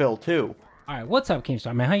about Phil too. Alright, what's up,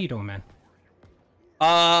 Keemstar, man? How you doing, man?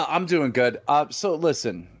 I'm doing good. So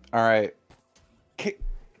listen, alright.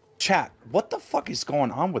 Chat, what the fuck is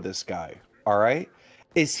going on with this guy? Alright?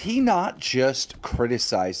 Is he not just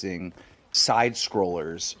criticizing side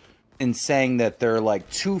scrollers and saying that they're like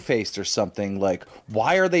two-faced or something? Like,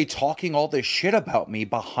 why are they talking all this shit about me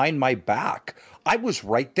behind my back? I was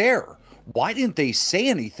right there. Why didn't they say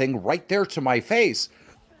anything right there to my face?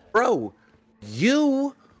 Bro,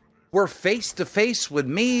 you were face to face with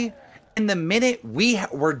me, and the minute we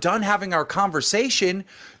were done having our conversation,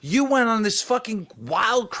 you went on this fucking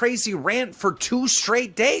wild, crazy rant for 2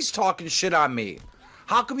 straight days talking shit on me.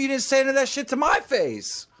 How come you didn't say any of that shit to my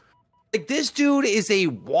face? Like, this dude is a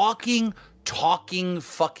walking, talking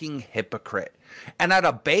fucking hypocrite. And at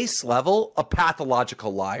a base level, a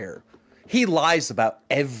pathological liar. He lies about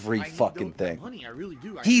every fucking thing. I really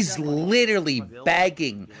do. He's literally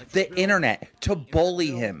begging the internet to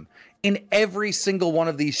bully him in every single one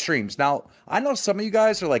of these streams. Now, I know some of you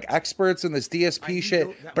guys are like experts in this DSP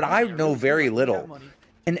shit, but I know very little.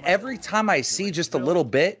 And every time I see just a little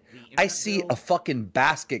bit, I see a fucking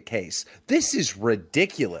basket case. This is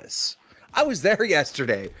ridiculous. I was there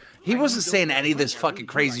yesterday. He wasn't saying any of this fucking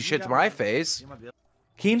crazy shit to my face.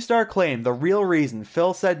 Keemstar claimed the real reason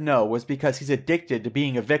Phil said no was because he's addicted to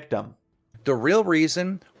being a victim. The real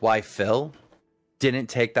reason why Phil didn't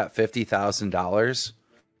take that $50,000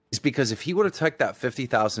 is because if he would have took that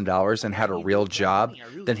 $50,000 and had a real job,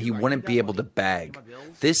 then he wouldn't be able to beg.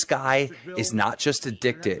 This guy is not just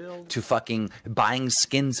addicted to fucking buying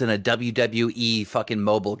skins in a WWE fucking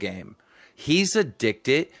mobile game. He's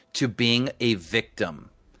addicted to being a victim.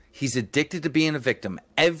 He's addicted to being a victim.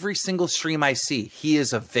 Every single stream I see, he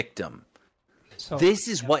is a victim. So, this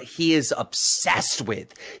is what he is obsessed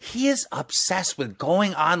with. He is obsessed with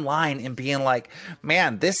going online and being like,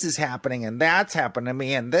 man, this is happening and that's happening to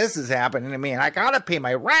me and this is happening to me and I gotta pay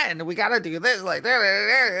my rent and we gotta do this like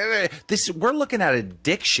this. We're looking at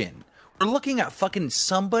addiction. We're looking at fucking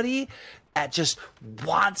somebody that just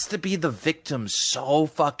wants to be the victim so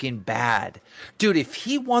fucking bad. Dude, if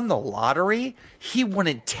he won the lottery, he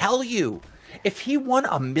wouldn't tell you. If he won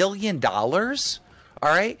 $1 million, all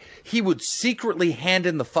right, he would secretly hand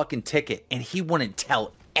in the fucking ticket and he wouldn't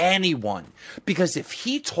tell anyone, because if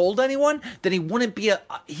he told anyone, then he wouldn't be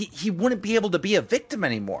he wouldn't be able to be a victim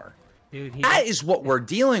anymore. Dude, that is what we're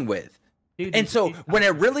dealing with. Dude, and so when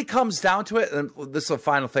it really comes down to it, and this is the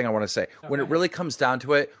final thing I want to say. When it really comes down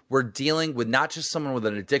to it, we're dealing with not just someone with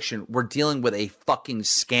an addiction, we're dealing with a fucking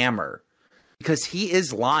scammer, because he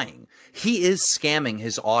is lying. He is scamming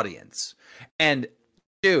his audience. And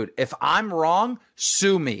dude, if I'm wrong,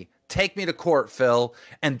 sue me. Take me to court, Phil,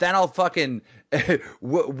 and then I'll fucking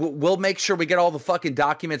we'll make sure we get all the fucking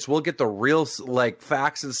documents. We'll get the real like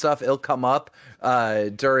facts and stuff. It'll come up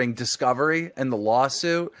during discovery and the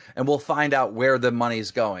lawsuit, and we'll find out where the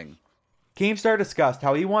money's going. Keemstar discussed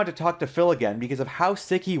how he wanted to talk to Phil again because of how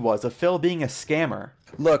sick he was of Phil being a scammer.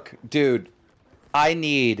 Look, dude, I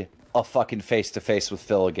need a fucking face-to-face with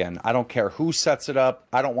Phil again. I don't care who sets it up.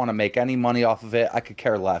 I don't want to make any money off of it. I could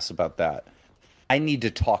care less about that. I need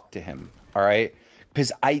to talk to him, all right?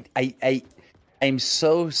 Because I'm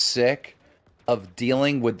so sick of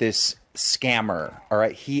dealing with this scammer, all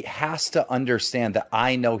right? He has to understand that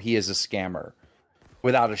I know he is a scammer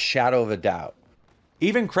without a shadow of a doubt.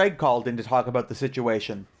 Even Craig called in to talk about the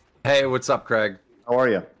situation. Hey, what's up, Craig? How are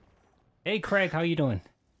you? Hey, Craig, how you doing?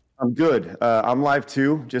 I'm good. I'm live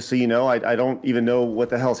too, just so you know. I don't even know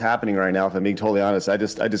what the hell's happening right now, if I'm being totally honest.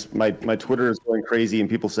 My Twitter is going crazy and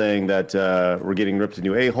people saying that we're getting ripped a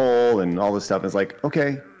new a-hole and all this stuff. It's like,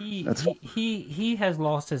 okay, he has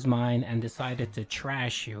lost his mind and decided to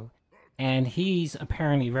trash you, and he's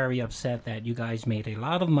apparently very upset that you guys made a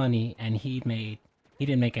lot of money and he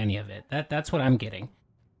didn't make any of it. That's what I'm getting.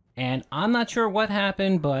 And I'm not sure what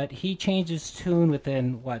happened, but he changed his tune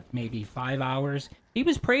within, maybe 5 hours. He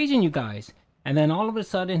was praising you guys. And then all of a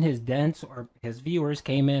sudden, his dents or his viewers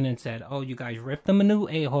came in and said, oh, you guys ripped him a new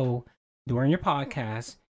a-hole during your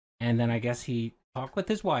podcast. And then I guess he talked with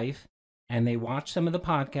his wife, and they watched some of the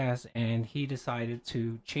podcasts, and he decided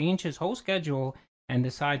to change his whole schedule and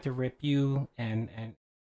decide to rip you and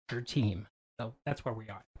your team. So that's where we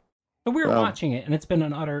are. So we were watching it, and it's been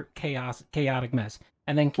an utter chaotic mess.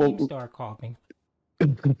 And then Keemstar called me.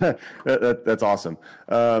 That's awesome.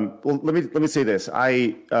 Well, let me say this.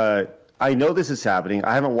 I know this is happening.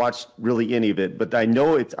 I haven't watched really any of it, but I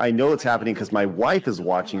know it's happening because my wife is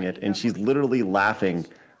watching it and she's literally laughing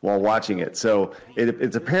while watching it. So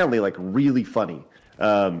it's apparently like really funny.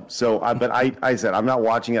 But I said I'm not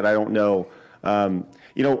watching it. I don't know.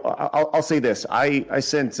 I'll say this. I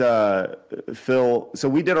sent Phil. So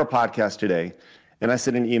we did our podcast today. And I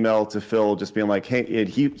sent an email to Phil just being like, hey,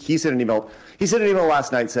 he sent an email. He sent an email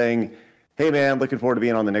last night saying, hey, man, looking forward to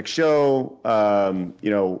being on the next show. And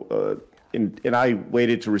I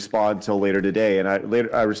waited to respond till later today. And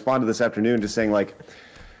I responded this afternoon just saying like,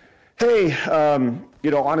 hey,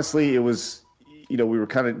 honestly, it was, we were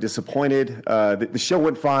kind of disappointed. The show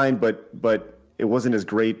went fine, but it wasn't as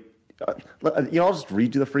great. I'll just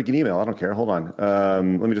read you the freaking email. I don't care. Hold on.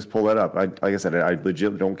 Let me just pull that up. Like I said, I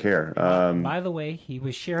legit don't care. By the way, he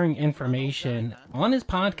was sharing information on his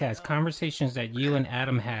podcast, conversations that you and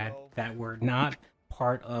Adam had that were not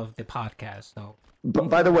part of the podcast. So,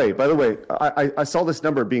 by the way, I saw this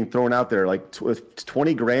number being thrown out there, like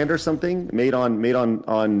 20 grand or something made on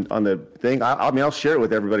the thing. I'll share it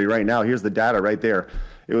with everybody right now. Here's the data right there.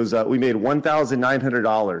 It was we made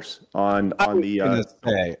 $1,900 on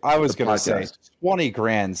the. I was gonna say 20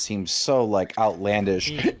 grand seems so like outlandish.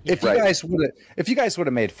 If you guys would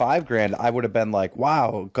have made $5,000, I would have been like,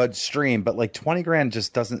 wow, good stream. But like 20 grand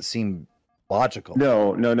just doesn't seem logical.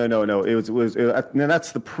 No. It was and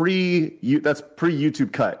that's the pre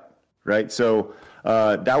YouTube cut, right? So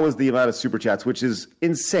That was the amount of super chats, which is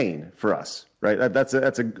insane for us, right?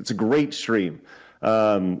 It's a great stream.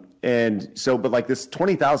 And so, but like this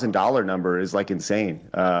 $20,000 number is like insane.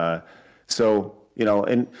 So, you know,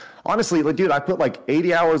 and honestly, like, dude, I put like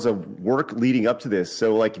 80 hours of work leading up to this.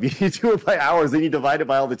 So like, if you do it by hours, then you divide it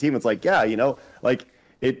by all the team. It's like, yeah, you know, like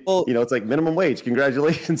it, you know, it's like minimum wage.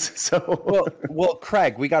 Congratulations. So, well,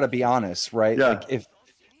 Craig, we got to be honest, right? Yeah. Like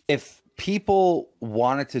if people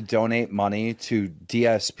wanted to donate money to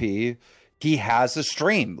DSP, he has a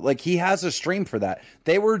stream. Like, he has a stream for that.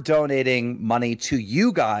 They were donating money to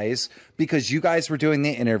you guys because you guys were doing the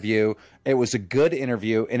interview. It was a good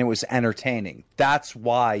interview and it was entertaining. That's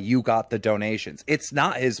why you got the donations. It's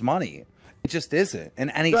not his money. It just isn't in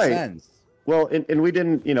any sense. Well, and we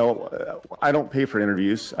didn't, you know, I don't pay for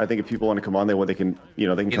interviews. I think if people want to come on, they can, you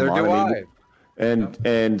know, they can come on. And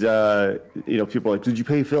you know, people are like, did you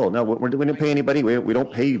pay Phil? No, we didn't pay anybody. We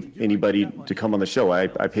don't pay anybody to come on the show. I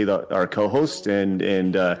pay our co-host,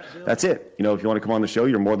 and that's it. You know, if you want to come on the show,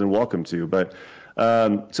 you're more than welcome to. But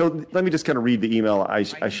so let me just kind of read the email I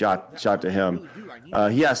shot to him.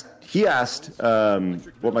 He asked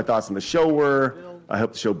what my thoughts on the show were. I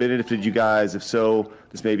hope the show benefited you guys. If so,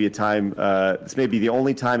 this may be this may be the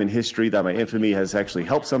only time in history that my infamy has actually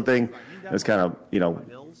helped something. It's kind of, you know,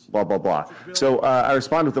 blah, blah, blah. So I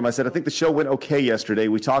responded with them. I said, I think the show went okay yesterday.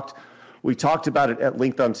 We talked about it at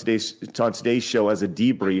length on today's show as a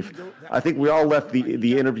debrief. I think we all left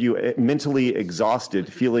the interview mentally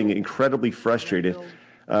exhausted, feeling incredibly frustrated.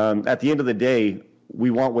 At the end of the day, we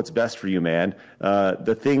want what's best for you, man.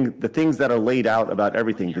 The things that are laid out about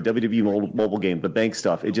everything, the WWE mobile game, the bank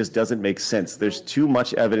stuff, it just doesn't make sense. There's too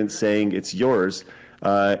much evidence saying it's yours,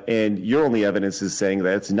 and your only evidence is saying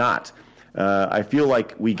that it's not. I feel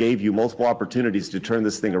like we gave you multiple opportunities to turn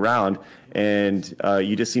this thing around, and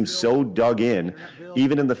you just seem so dug in.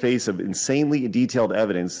 Even in the face of insanely detailed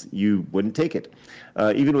evidence, you wouldn't take it.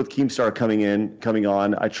 Even with Keemstar coming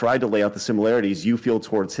on, I tried to lay out the similarities you feel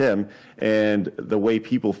towards him and the way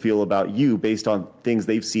people feel about you based on things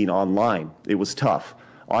they've seen online. It was tough.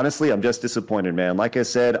 Honestly, I'm just disappointed, man. Like I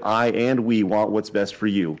said, we want what's best for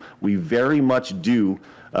you. We very much do,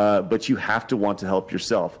 but you have to want to help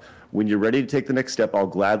yourself. When you're ready to take the next step, I'll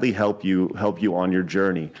gladly help you on your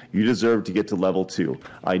journey. You deserve to get to level 2.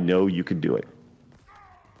 I know you can do it.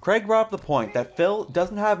 Craig brought up the point that Phil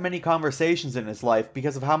doesn't have many conversations in his life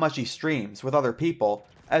because of how much he streams with other people,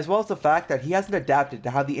 as well as the fact that he hasn't adapted to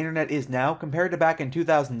how the internet is now compared to back in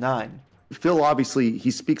 2009. Phil, obviously, he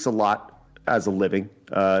speaks a lot as a living.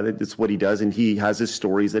 It's what he does, and he has his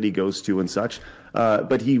stories that he goes to and such.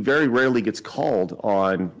 But he very rarely gets called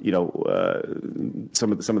on, you know,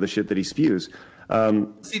 some of the shit that he spews.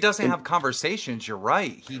 He doesn't have conversations. You're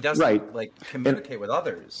right. He doesn't like communicate with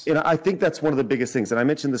others. And I think that's one of the biggest things. And I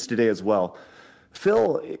mentioned this today as well.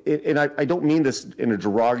 Phil, and I don't mean this in a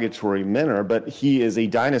derogatory manner, but he is a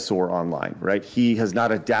dinosaur online, right? He has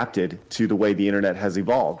not adapted to the way the internet has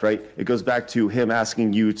evolved, right? It goes back to him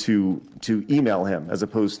asking you to email him as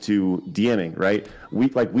opposed to DMing, right? We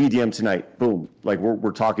DM tonight, boom, like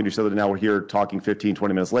we're talking to each other now. We're here talking 15,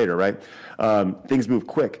 20 minutes later, right? Things move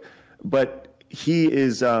quick, but he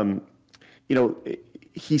is, you know,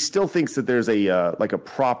 he still thinks that there's a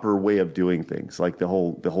proper way of doing things, like the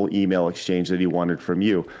whole email exchange that he wanted from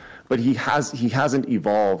you, but he hasn't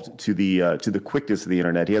evolved to the quickness of the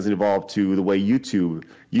internet. He hasn't evolved to the way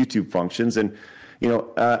YouTube functions. And you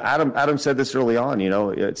know, Adam said this early on. You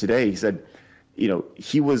know, today he said, you know,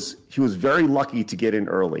 he was very lucky to get in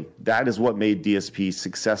early. That is what made DSP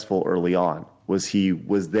successful early on. Was he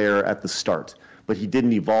was there at the start, but he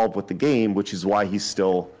didn't evolve with the game, which is why he's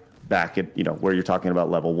still back at, you know, where you're talking about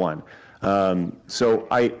level 1. So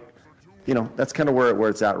you know, that's kind of where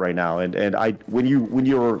it's at right now. And when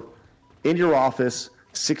you're in your office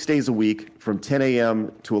 6 days a week from 10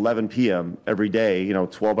 a.m. to 11 p.m. every day, you know,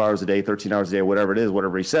 12 hours a day, 13 hours a day, whatever it is,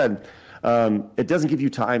 whatever he said, it doesn't give you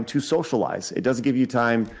time to socialize. It doesn't give you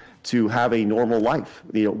time to have a normal life.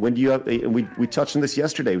 You know, when do you have, and we touched on this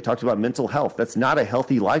yesterday, we talked about mental health. That's not a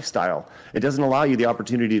healthy lifestyle. It doesn't allow you the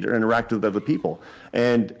opportunity to interact with other people.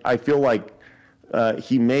 And I feel like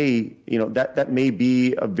he may, you know, that may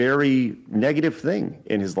be a very negative thing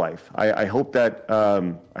in his life. I hope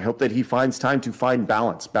that he finds time to find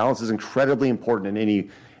balance. Balance is incredibly important in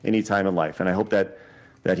any time in life. And I hope that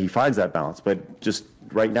he finds that balance. But just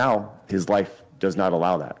right now, his life does not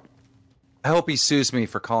allow that. I hope he sues me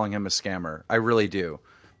for calling him a scammer. I really do.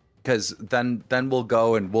 Because then we'll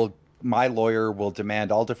go and my lawyer will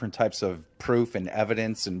demand all different types of proof and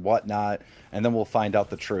evidence and whatnot, and then we'll find out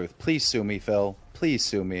the truth. Please sue me, Phil. Please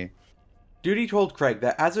sue me. Doody told Craig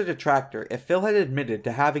that as a detractor, if Phil had admitted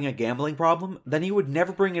to having a gambling problem, then he would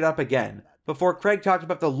never bring it up again, before Craig talked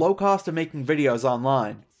about the low cost of making videos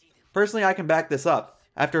online. Personally, I can back this up.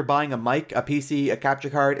 After buying a mic, a PC, a capture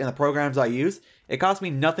card, and the programs I use, it cost me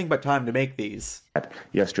nothing but time to make these.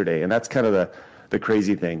 Yesterday, and that's kind of the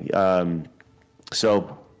crazy thing.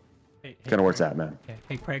 So, kind of where it's at, man.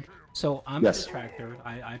 Hey, Craig. So I'm a detractor.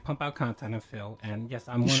 I pump out content of Phil, and yes,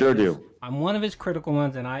 I'm one of his critical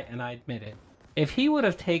ones, and I admit it. If he would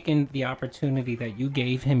have taken the opportunity that you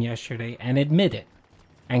gave him yesterday and admitted,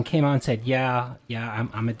 and came on and said, yeah,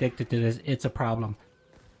 I'm addicted to this. It's a problem.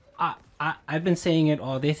 I've been saying it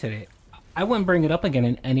all day today. I wouldn't bring it up again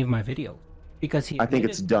in any of my videos because I think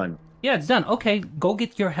it's done. Yeah, it's done. Okay, go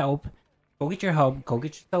get your help. Go get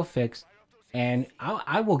yourself fixed, and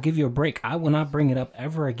I will give you a break. I will not bring it up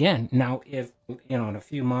ever again. Now, if in a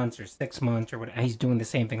few months or 6 months or whatever, he's doing the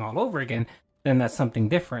same thing all over again, then that's something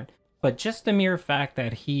different. But just the mere fact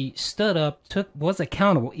that he stood up, was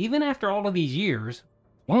accountable, even after all of these years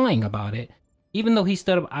lying about it. Even though he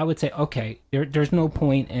stood up, I would say, okay, there's no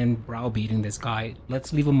point in browbeating this guy.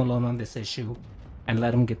 Let's leave him alone on this issue and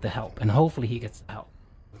let him get the help. And hopefully he gets the help.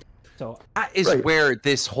 So that is where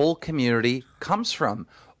this whole community comes from.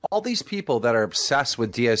 All these people that are obsessed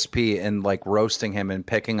with DSP and like roasting him and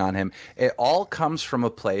picking on him, it all comes from a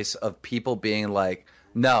place of people being like,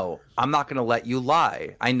 no, I'm not going to let you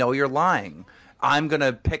lie. I know you're lying. I'm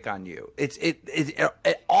gonna pick on you.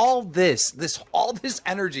 All this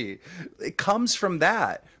energy, it comes from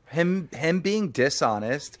that. Him being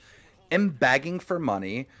dishonest, him begging for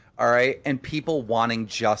money, all right, and people wanting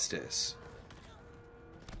justice.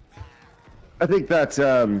 I think that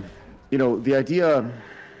the idea.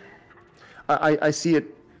 I see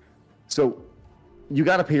it. So you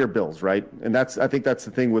got to pay your bills, right? And I think that's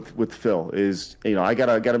the thing with Phil is, I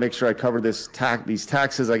gotta make sure I cover these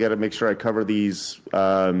taxes. I gotta make sure I cover these,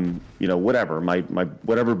 whatever my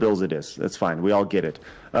whatever bills it is. That's fine. We all get it.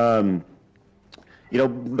 But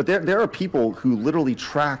there are people who literally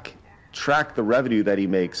track the revenue that he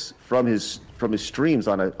makes from his streams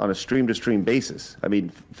on a stream to stream basis. I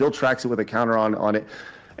mean, Phil tracks it with a counter on it,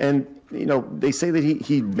 and they say that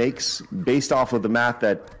he makes based off of the math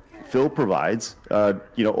that Phil provides, over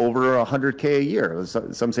 $100K a year.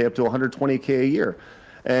 Some say up to $120K a year.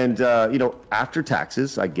 And, after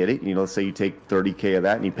taxes, I get it. Let's say you take $30K of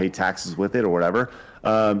that and you pay taxes with it or whatever.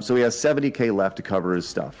 So he has $70K left to cover his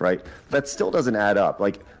stuff, right? That still doesn't add up.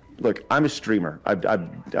 Like, look, I'm a streamer.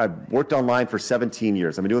 I've worked online for 17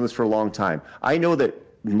 years. I've been doing this for a long time. I know that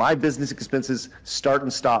my business expenses start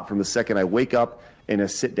and stop from the second I wake up and I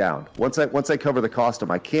sit down. Once I cover the cost of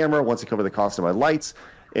my camera, once I cover the cost of my lights,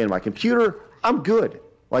 and my computer, I'm good.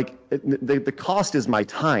 Like the cost is my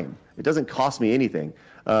time. It doesn't cost me anything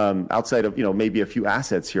outside of maybe a few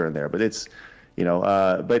assets here and there. But it's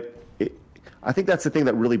I think that's the thing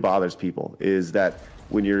that really bothers people is that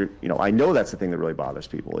when you're I know that's the thing that really bothers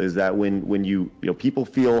people is that when people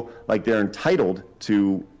feel like they're entitled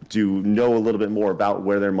to know a little bit more about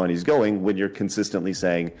where their money's going when you're consistently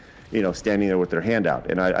saying standing there with their hand out.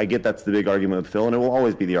 And I get that's the big argument with Phil, and it will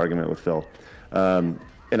always be the argument with Phil.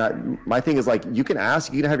 My thing is like you can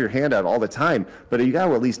ask, you can have your hand out all the time, but you got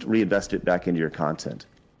to at least reinvest it back into your content,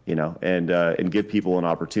 and give people an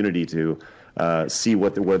opportunity to see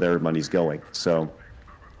where their money's going. So,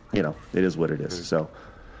 it is what it is. So,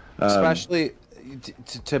 especially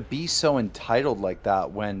to be so entitled like that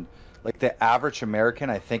when like the average American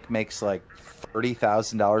I think makes like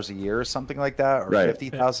 $30,000 a year or something like that, or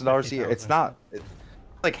 $50,000 a year. It's not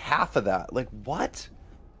like half of that. Like what?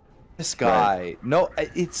 This guy, no,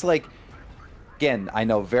 it's like, again, I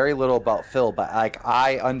know very little about Phil, but like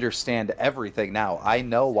I understand everything now. I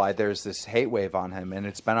know why there's this hate wave on him, and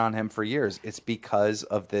it's been on him for years. It's because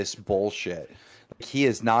of this bullshit. Like, he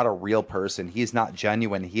is not a real person. He is not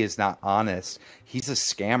genuine. He is not honest. He's a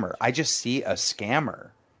scammer. I just see a scammer.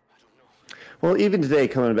 Well, even today,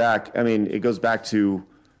 coming back, I mean, it goes back to,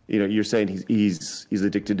 you're saying he's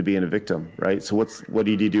addicted to being a victim, right? So what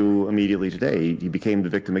did he do immediately today? He became the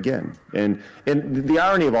victim again. And the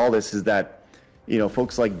irony of all this is that,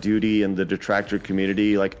 folks like Doody and the detractor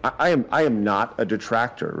community, like I am not a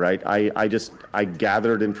detractor, right? I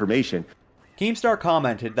gathered information. Keemstar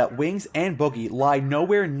commented that Wings and Boogie lie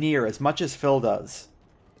nowhere near as much as Phil does.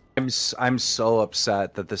 I'm so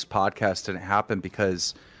upset that this podcast didn't happen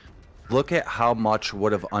because look at how much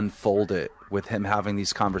would have unfolded with him having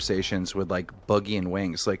these conversations with like Boogie and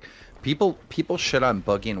Wings. Like people shit on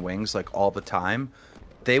Boogie and Wings like all the time.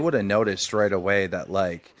 They would have noticed right away that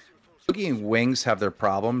like Boogie and Wings have their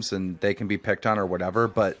problems and they can be picked on or whatever,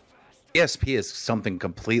 but ESP is something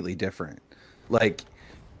completely different. Like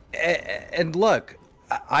And look,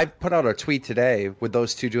 I put out a tweet today with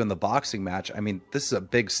those two doing the boxing match. I mean, this is a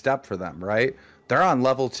big step for them, right? They're on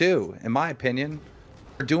level 2, in my opinion.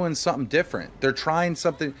 They're doing something different. They're trying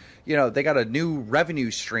something, you know, they got a new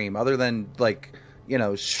revenue stream other than like, you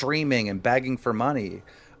know, streaming and begging for money.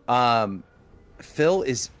 Phil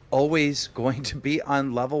is always going to be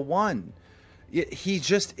on level 1. He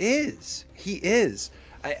just is. He is.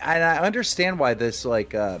 I understand why this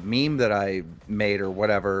like meme that I made or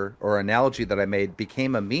whatever, or analogy that I made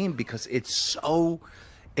became a meme, because it's so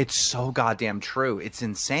goddamn true. It's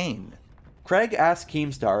insane. Craig asked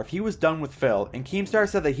Keemstar if he was done with Phil, and Keemstar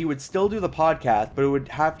said that he would still do the podcast, but it would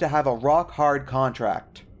have to have a rock-hard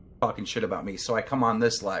contract. Talking shit about me, so I come on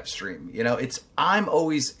this live stream. You know, I'm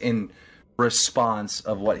always in response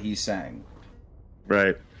of what he's saying.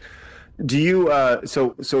 Right. Do you?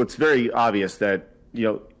 So it's very obvious that, you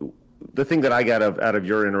know, the thing that I got out of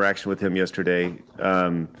your interaction with him yesterday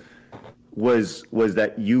was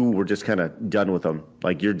that you were just kind of done with him.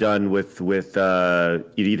 Like, you're done with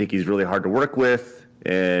you think he's really hard to work with,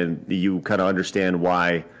 and you kind of understand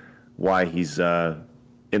why he's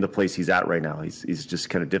in the place he's at right now. He's just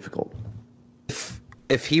kind of difficult.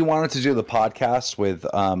 If he wanted to do the podcast with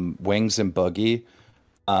Wings and Boogie,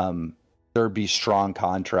 there'd be strong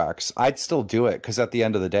contracts. I'd still do it, because at the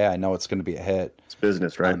end of the day, I know it's going to be a hit. It's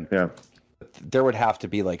business, right? Yeah. There would have to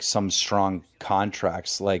be like some strong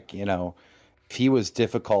contracts. Like, you know, if he was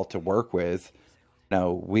difficult to work with, you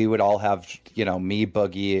know, we would all have, you know, me,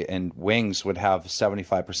 Boogie, and Wings would have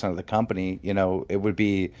 75% of the company. You know, it would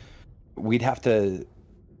be, we'd have to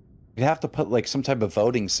put like some type of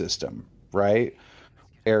voting system, right?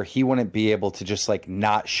 Where he wouldn't be able to just like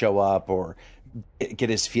not show up or get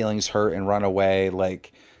his feelings hurt and run away.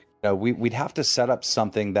 Like, you know, we'd have to set up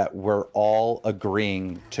something that we're all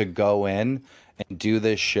agreeing to go in and do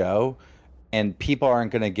this show, and people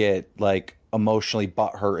aren't going to get like emotionally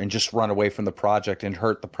butthurt and just run away from the project and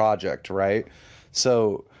hurt the project, right?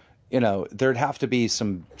 So, you know, there'd have to be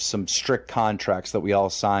some strict contracts that we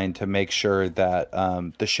all sign to make sure that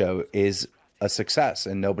the show is a success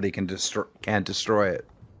and nobody can destroy it.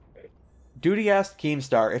 Doody asked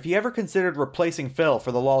Keemstar if he ever considered replacing Phil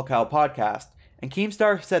for the LolCow podcast, and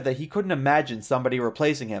Keemstar said that he couldn't imagine somebody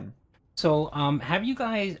replacing him. So, have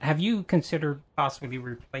you considered possibly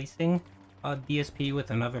replacing DSP with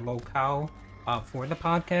another LolCow for the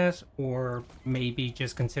podcast, or maybe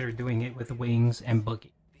just consider doing it with Wings and Boogie?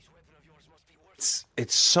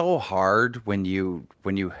 It's so hard when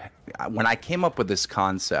I came up with this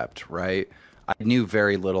concept, right? I knew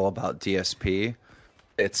very little about DSP.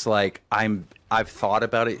 It's like I've thought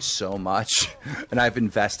about it so much, and I've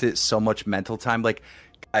invested so much mental time. Like,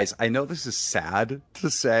 guys, I know this is sad to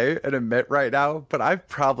say and admit right now, but I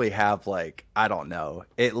probably have like, I don't know,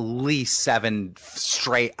 at least 7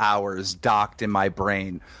 straight hours docked in my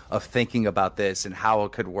brain of thinking about this and how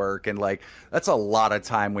it could work. And like, that's a lot of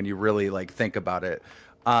time when you really like think about it.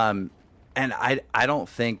 And I don't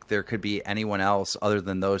think there could be anyone else other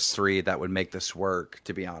than those 3 that would make this work,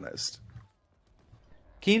 to be honest.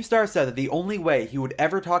 Keemstar said that the only way he would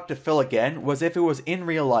ever talk to Phil again was if it was in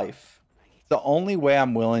real life. The only way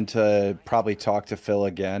I'm willing to probably talk to Phil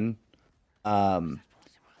again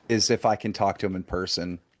is if I can talk to him in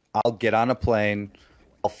person. I'll get on a plane,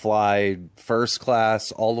 I'll fly first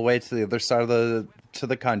class all the way to the other side of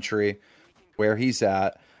the country where he's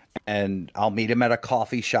at, and I'll meet him at a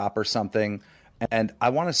coffee shop or something, and I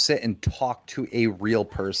want to sit and talk to a real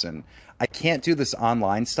person. I can't do this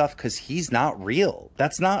online stuff because he's not real.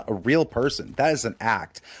 That's not a real person. That is an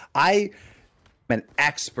act. I am an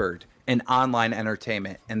expert in online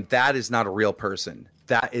entertainment, and that is not a real person.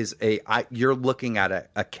 That is you're looking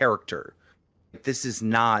at a character. This is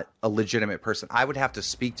not a legitimate person. I would have to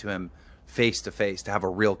speak to him face to face to have a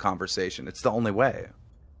real conversation. It's the only way.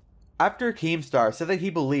 After Keemstar said that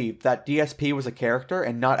he believed that DSP was a character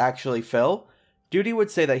and not actually Phil, Doody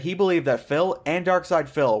would say that he believed that Phil and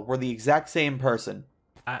DarkSydePhil were the exact same person.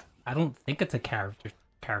 I don't think it's a character.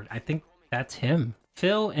 I think that's him.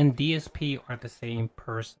 Phil and DSP are the same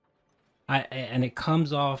person. And it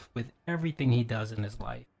comes off with everything he does in his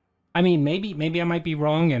life. I mean, maybe I might be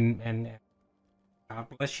wrong, and God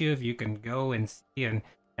bless you if you can go and see and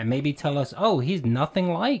maybe tell us, oh, he's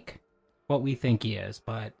nothing like what we think he is.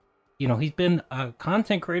 But, you know, he's been a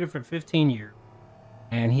content creator for 15 years.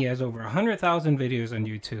 And he has over 100,000 videos on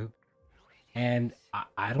YouTube. And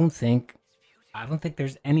I don't think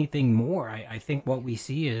there's anything more. I think what we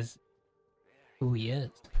see is who he is.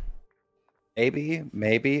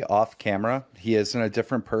 Maybe off camera he isn't a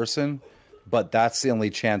different person, but that's the only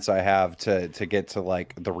chance I have to get to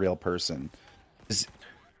like the real person.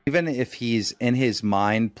 even if he's in his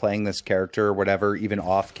mind playing this character or whatever, even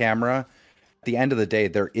off camera, at the end of the day,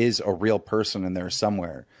 there is a real person in there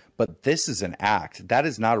somewhere. But this is an act. That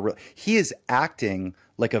is not a real. He is acting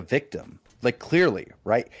like a victim, like clearly,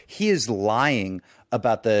 right? He is lying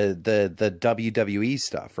about the WWE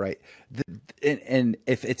stuff, right? And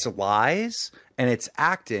if it's lies and it's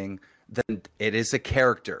acting, then it is a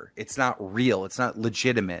character. It's not real. It's not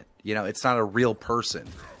legitimate. You know, it's not a real person.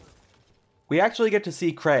 We actually get to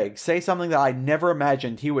see Craig say something that I never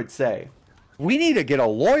imagined he would say. We need to get a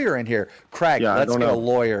lawyer in here. Craig, let's get a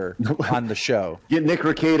lawyer on the show. Get Nick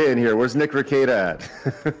Rekieta in here. Where's Nick Rekieta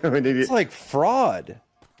at? It's like fraud.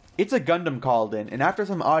 Itsagundam called in, and after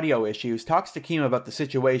some audio issues, talks to Keem about the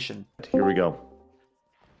situation. Here we go.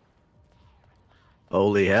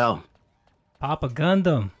 Holy hell. Papa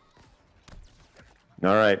Gundam.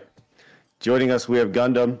 All right. Joining us, we have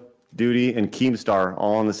Gundam, Doody, and Keemstar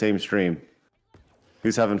all on the same stream.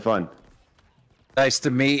 Who's having fun? Nice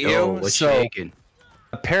to meet you. Shaking.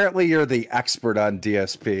 Apparently you're the expert on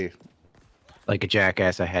DSP. Like a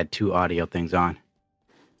jackass, I had 2 audio things on.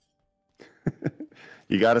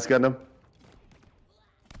 You got us, Gundam?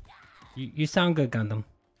 You sound good, Gundam.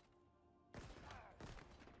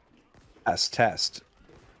 Test.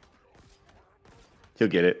 He'll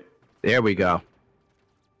get it. There we go.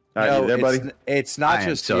 All right, you there, buddy? It's not I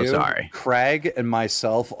just am so you. sorry. Craig and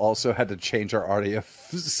myself also had to change our audio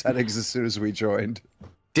settings as soon as we joined.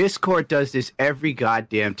 Discord does this every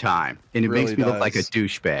goddamn time, and it Really makes me look like a does.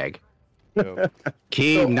 douchebag. So,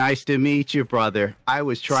 Keem, nice to meet you, brother. I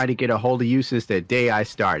was trying to get a hold of you since the day I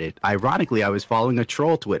started. Ironically, I was following a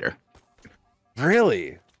troll Twitter.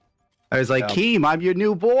 really? I was like, Yeah. Keem, I'm your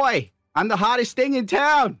new boy. I'm the hottest thing in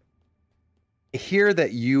town. I hear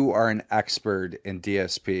that you are an expert in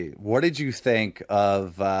DSP. What did you think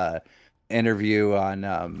of interview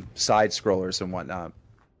on side scrollers and whatnot?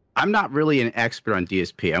 I'm not really an expert on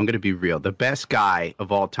DSP. I'm going to be real. The best guy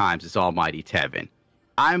of all times is Almighty Tevin.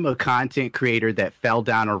 I'm a content creator that fell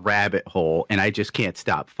down a rabbit hole, and I just can't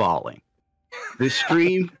stop falling. The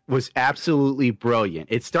stream was absolutely brilliant.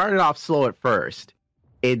 It started off slow at first,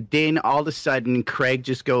 and then all of a sudden, Craig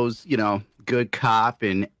just goes, good cop,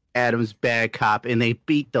 and Adam's bad cop, and they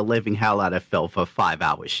beat the living hell out of Phil for 5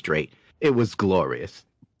 hours straight. It was glorious.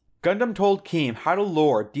 Gundam told Keem how to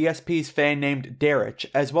lure DSP's fan named Derich,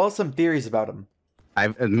 as well as some theories about him.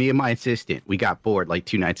 Me and my assistant, we got bored like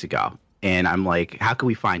 2 nights ago. And I'm like, how can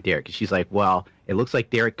we find Derek? And she's like, well, it looks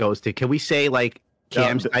like Derek goes to, can we say like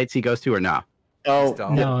Cam's sites he goes to or no? Oh,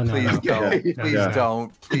 Don't. No. Please don't. Please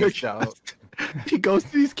don't. Please don't. He goes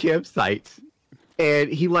to these campsites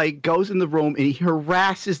and he like goes in the room and he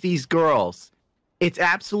harasses these girls. It's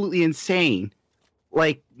absolutely insane.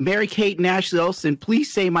 Like, Mary Kate and Ashley Olsen,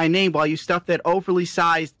 please say my name while you stuff that overly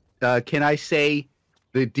sized, can I say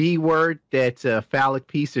the D word that's a phallic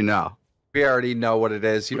piece or no? We already know what it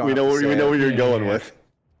is. You don't we know where you're going with.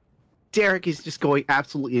 Derek is just going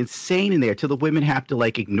absolutely insane in there till the women have to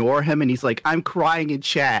like ignore him and he's like, I'm crying in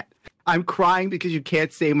chat. I'm crying because you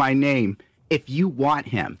can't say my name. If you want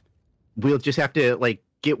him, we'll just have to like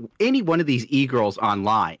get any one of these e-girls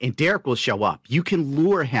online and Derek will show up. You can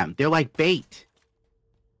lure him. They're like bait.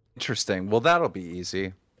 Interesting. Well, that'll be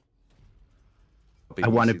easy. I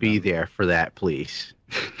want to be there for that, please.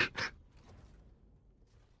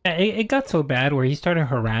 It got so bad where he started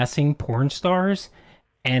harassing porn stars,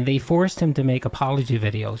 and they forced him to make apology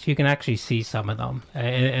videos. You can actually see some of them.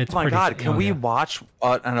 It's Oh my pretty, god, can we yeah. watch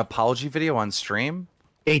an apology video on stream?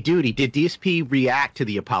 Hey, Doody, did DSP react to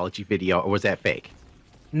the apology video, or was that fake?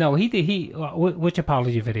 No, he did. Which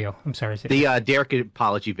apology video? I'm sorry. The Derek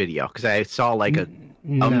apology video, because I saw like a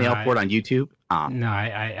thumbnail for it on YouTube. No,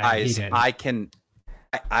 he didn't.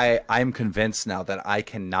 I'm convinced now that I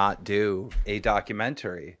cannot do a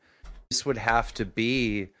documentary. This would have to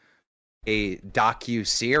be a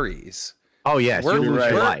docu-series. Oh, yes, you'll lose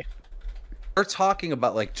your life. We're talking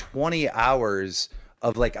about like 20 hours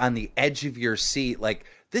of like on the edge of your seat. Like,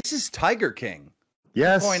 this is Tiger King.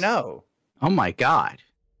 Yes. 2.0. Oh, my God.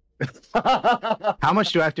 How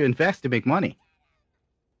much do I have to invest to make money?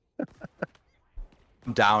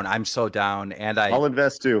 I'm down. I'm so down. And I'll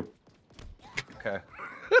invest too. Okay.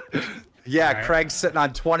 Yeah, right. Craig's sitting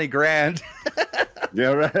on 20 grand.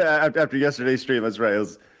 Yeah, right. After yesterday's stream, that's right. It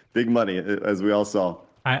was big money, as we all saw.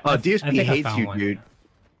 DSP hates you, dude.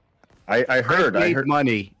 I heard. I heard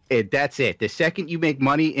money. That's it. The second you make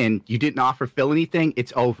money and you didn't offer Phil anything,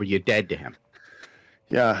 it's over. You're dead to him.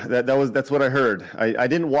 Yeah, that's what I heard. I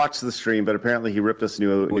didn't watch the stream, but apparently he ripped us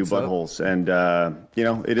new buttholes, and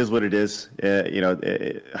it is what it is.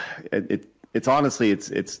 It's honestly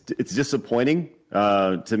it's disappointing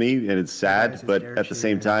to me, and it's sad, but at the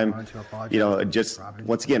same time, just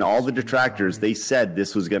once again, all the detractors, they said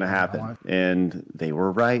this was going to happen, and they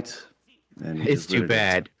were right. And it's too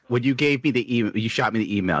bad. When you gave me the email, you shot me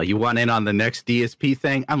the email. You want in on the next DSP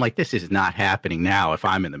thing? I'm like, this is not happening now if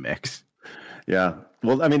I'm in the mix. Yeah.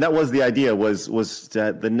 Well, I mean, that was the idea, was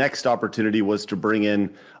that the next opportunity was to bring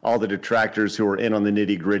in all the detractors who were in on the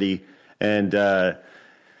nitty gritty. And, I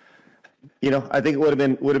think it would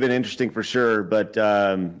have been interesting for sure. But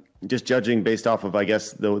just judging based off of, I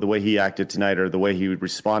guess, the way he acted tonight or the way he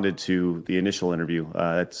responded to the initial interview,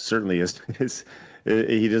 it certainly is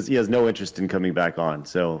he has no interest in coming back on.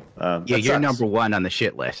 So you're number one on the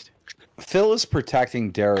shit list. Phil is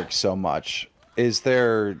protecting Derek so much. Is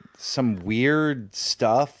there some weird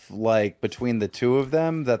stuff like between the two of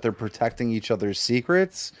them that they're protecting each other's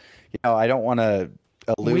secrets? I don't want to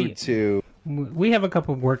allude to. We have a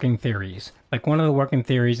couple of working theories. Like one of the working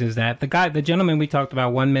theories is that the gentleman we talked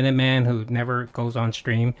about, 1 Minute Man, who never goes on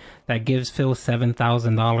stream, that gives Phil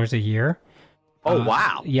 $7,000 a year. Oh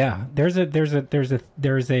wow! Yeah, there's a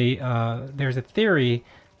theory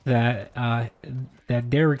that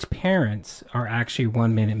Derek's parents are actually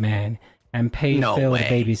 1 Minute Man and pay Phil to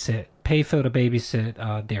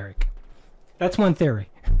babysit Derek. That's one theory.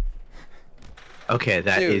 Okay,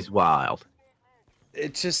 that is wild.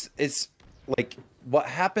 It's like what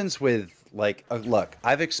happens with like look,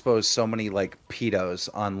 I've exposed so many like pedos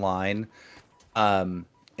online,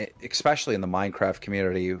 especially in the Minecraft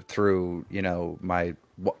community through my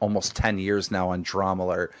almost 10 years now on Drama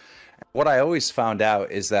Alert. What I always found out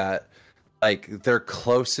is that like their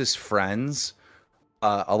closest friends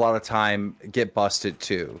a lot of time get busted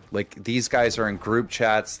too. Like these guys are in group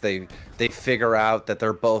chats, they figure out that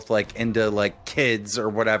they're both like into like kids or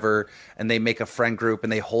whatever, and they make a friend group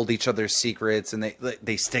and they hold each other's secrets and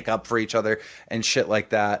they stick up for each other and shit like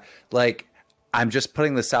that. Like, I'm just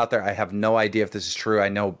putting this out there. I have no idea if this is true. I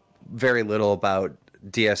know very little about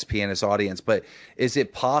DSP and his audience, but is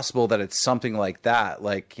it possible that it's something like that?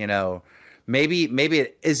 Like, maybe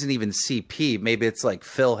it isn't even CP. Maybe it's like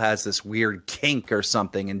Phil has this weird kink or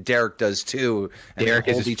something, and Derek does too. And Derek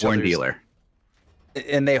is a porn dealer.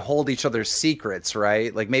 And they hold each other's secrets,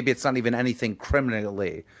 right? Like maybe it's not even anything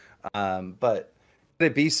criminally. But could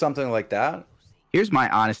it be something like that? Here's my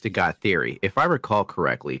honest to God theory. If I recall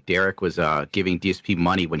correctly, Derek was giving DSP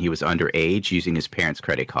money when he was underage using his parents'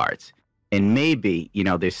 credit cards. And maybe,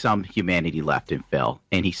 there's some humanity left in Phil.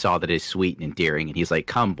 And he saw that it's sweet and endearing. And he's like,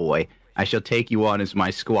 come, boy. I shall take you on as my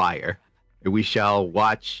squire, and we shall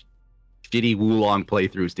watch shitty Wulong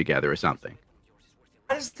playthroughs together or something.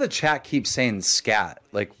 Why does the chat keep saying scat?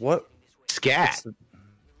 Like, what? Scat?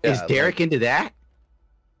 Is Derek into that?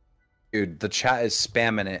 Dude, the chat is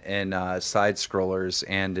spamming it in side scrollers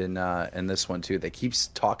and in this one, too. They keep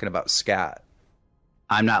talking about scat.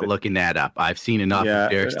 I'm not looking that up. I've seen enough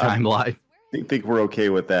of Derek's timeline. I think we're okay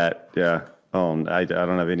with that, yeah. I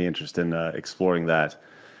don't have any interest in exploring that.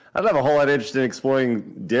 I don't have a whole lot of interest in exploring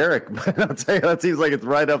Derek, but I'll tell you, that seems like it's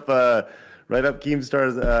right up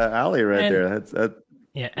Keemstar's alley there.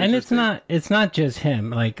 And it's not just him.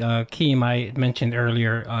 Like Keem, I mentioned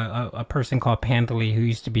earlier, a person called Pandely who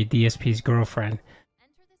used to be DSP's girlfriend.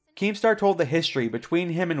 Keemstar told the history between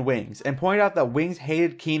him and Wings and pointed out that Wings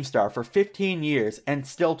hated Keemstar for 15 years and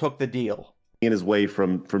still took the deal. In his way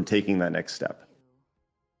from taking that next step.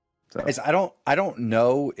 So. Guys, I don't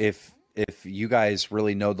know if you guys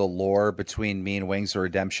really know the lore between me and Wings of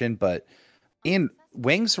Redemption, but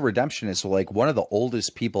Wings of Redemption is like one of the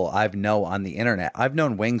oldest people I've known on the internet. I've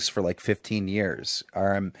known Wings for like 15 years.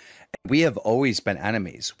 We have always been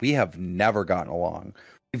enemies. We have never gotten along.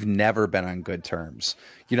 We've never been on good terms.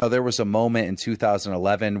 There was a moment in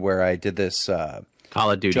 2011 where I did this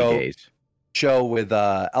Call of Duty days show with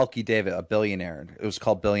Elkie David, a billionaire. It was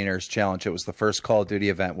called Billionaires Challenge. It was the first Call of Duty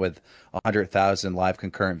event with 100,000 live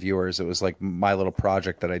concurrent viewers. It was like my little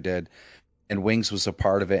project that I did, and Wings was a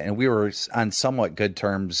part of it. And we were on somewhat good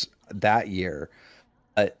terms that year.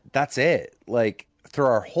 That's it. Like through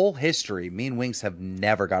our whole history, me and Wings have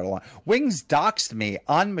never got along. Wings doxed me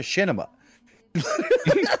on Machinima.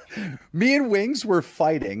 Me and Wings were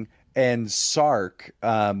fighting. And Sark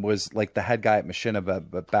was like the head guy at Machinima,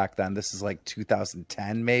 but back then, this is like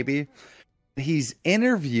 2010 maybe. He's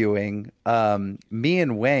interviewing me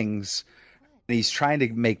and Wings, and he's trying to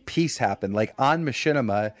make peace happen, like on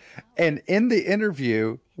Machinima. And in the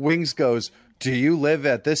interview, Wings goes, "Do you live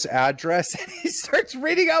at this address?" And he starts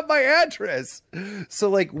reading out my address. So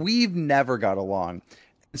like we've never got along.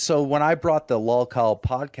 So when I brought the Lol Call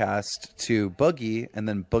podcast to Boogie, and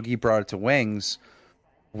then Boogie brought it to Wings,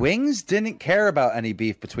 Wings didn't care about any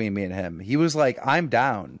beef between me and him. He was like, I'm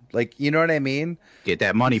down. Like, you know what I mean? Get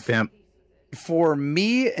that money, pimp. For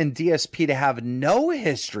me and DSP to have no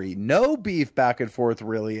history, no beef back and forth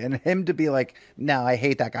really, and him to be like, no, I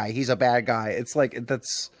hate that guy. He's a bad guy. It's like,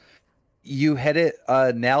 you hit it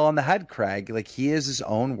nail on the head, Craig. Like, he is his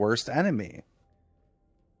own worst enemy.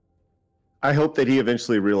 I hope that he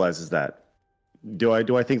eventually realizes that. Do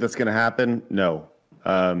I think that's going to happen? No.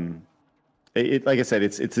 Like I said,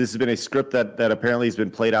 this has been a script that apparently has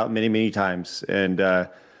been played out many times, and I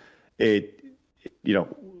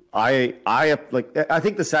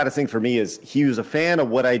think the saddest thing for me is he was a fan of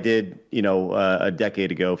what I did, a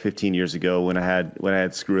decade ago, 15 years ago, when I had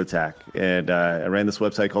Screwattack, and I ran this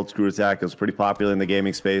website called Screwattack. It was pretty popular in the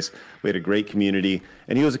gaming space. We had a great community,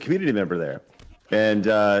 and he was a community member there, and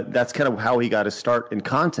that's kind of how he got his start in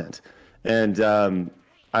content, and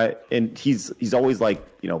he's always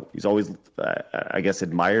he's always I guess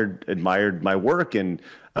admired my work, and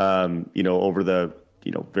over the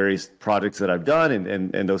various projects that I've done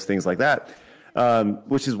and those things like that,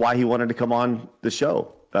 which is why he wanted to come on the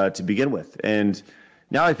show to begin with. And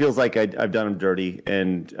now it feels like I've done him dirty.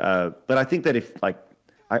 And but I think that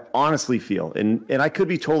I honestly feel, and I could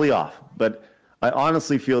be totally off, but I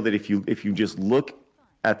honestly feel that if you just look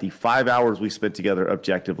at the 5 hours we spent together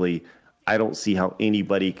objectively, I don't see how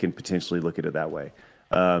anybody can potentially look at it that way.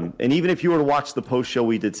 And even if you were to watch the post show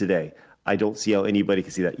we did today, I don't see how anybody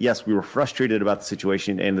can see that. Yes, we were frustrated about the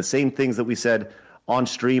situation, and the same things that we said on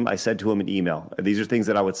stream, I said to him in email. These are things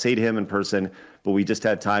that I would say to him in person, but we just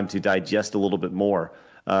had time to digest a little bit more.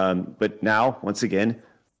 But now, once again,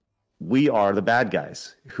 we are the bad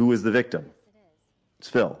guys. Who is the victim? It's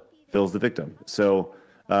Phil. Phil's the victim. So,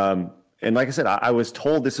 and like I said, I was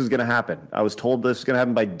told this was going to happen. I was told this was going to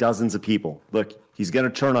happen by dozens of people. Look, he's going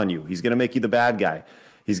to turn on you. He's going to make you the bad guy.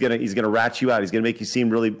 He's gonna rat you out. He's gonna make you seem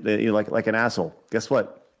really like an asshole. Guess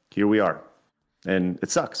what? Here we are, and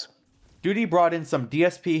it sucks. Doody brought in some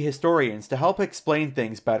DSP historians to help explain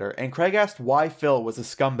things better, and Craig asked why Phil was a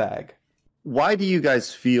scumbag. Why do you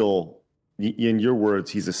guys feel, in your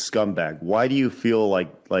words, he's a scumbag? Why do you feel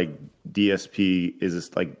like DSP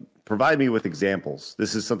is like? Provide me with examples.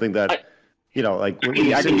 This is something that I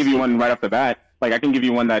can give you one right off the bat. Like I can give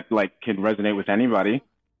you one that can resonate with anybody.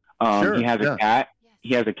 Sure, he has a cat.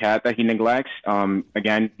 He has a cat that he neglects,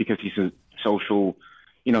 again, because he's a social,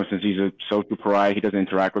 since he's a social pariah, he doesn't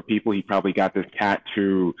interact with people. He probably got this cat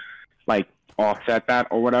to, offset that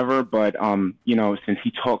or whatever. But, since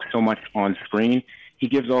he talks so much on screen, he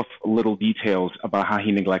gives off little details about how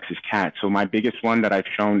he neglects his cat. So my biggest one that I've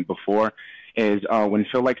shown before is when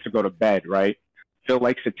Phil likes to go to bed, right? Phil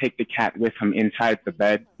likes to take the cat with him inside the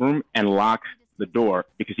bedroom and lock the door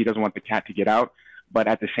because he doesn't want the cat to get out. But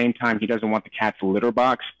at the same time, he doesn't want the cat's litter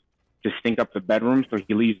box to stink up the bedroom, so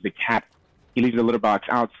he leaves the litter box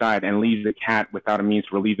outside and leaves the cat without a means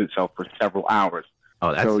to relieve itself for several hours.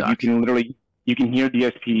 Oh, that so sucks. You can hear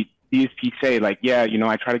DSP say I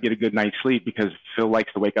try to get a good night's sleep because Phil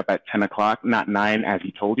likes to wake up at 10 o'clock, not 9 as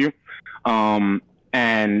he told you.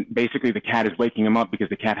 And basically the cat is waking him up because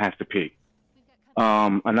the cat has to pee.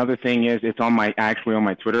 Another thing is it's on my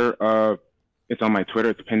Twitter. It's on my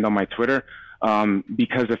Twitter. It's pinned on my Twitter.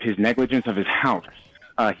 Because of his negligence of his house.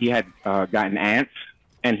 He had gotten ants,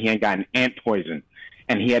 and he had gotten ant poison.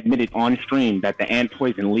 And he admitted on stream that the ant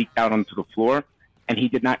poison leaked out onto the floor, and he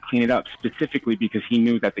did not clean it up specifically because he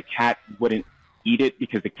knew that the cat wouldn't eat it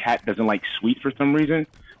because the cat doesn't like sweet for some reason.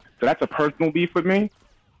 So that's a personal beef with me.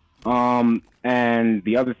 And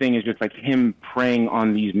the other thing is just him preying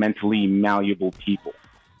on these mentally malleable people.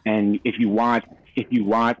 And if you watch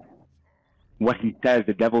what he says,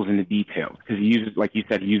 the devil's in the details, because he uses, like you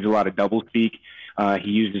said, he uses a lot of doublespeak.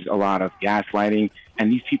 He uses a lot of gaslighting,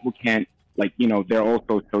 and these people can't, they're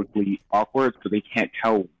also socially awkward, so they can't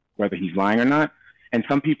tell whether he's lying or not. And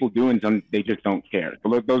some people do, and some they just don't care.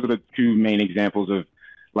 So those are the two main examples of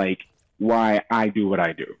why I do what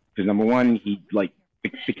I do. Because number one, he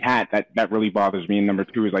the cat that really bothers me, and number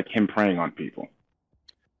two is him preying on people.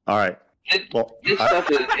 All right. Well,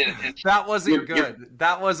 that wasn't good.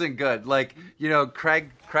 That wasn't good.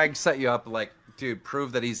 Craig set you up dude,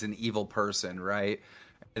 prove that he's an evil person, right?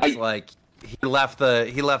 It's he left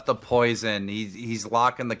the poison. He's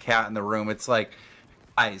locking the cat in the room. It's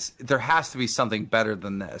guys, there has to be something better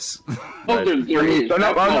than this. Oh, there is.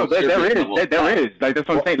 There is. That's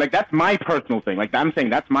what I'm saying. That's my personal thing. I'm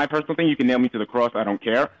saying that's my personal thing. You can nail me to the cross. I don't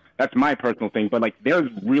care. That's my personal thing. But there's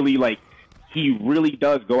really he really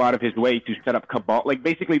does go out of his way to set up cabal.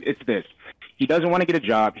 Basically, it's this. He doesn't want to get a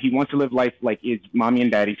job. He wants to live life like it's mommy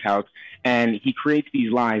and daddy's house. And he creates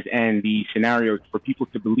these lies and these scenarios for people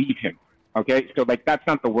to believe him. Okay, so like that's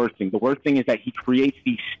not the worst thing. The worst thing is that he creates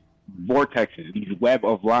these vortexes, these web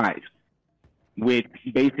of lies, which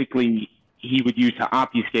basically he would use to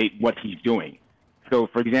obfuscate what he's doing. So,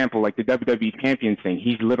 for example, like the WWE Champions thing,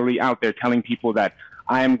 he's literally out there telling people that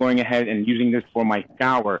I am going ahead and using this for my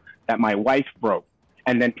shower that my wife broke.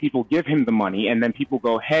 And then people give him the money, and then people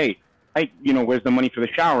go, hey, where's the money for the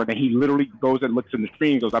shower? And then he literally goes and looks in the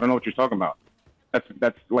screen and goes, I don't know what you're talking about.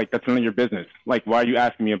 That's none of your business. Like, why are you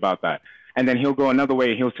asking me about that? And then he'll go another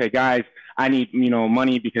way. He'll say, guys, I need,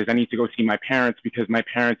 money because I need to go see my parents because my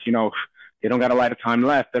parents, they don't got a lot of time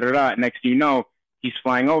left, da-da-da. Next thing you know, he's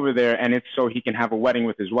flying over there, and it's so he can have a wedding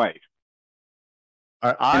with his wife.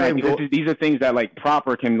 These are things that like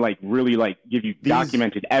proper can like really like give you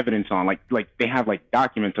documented evidence on. Like they have like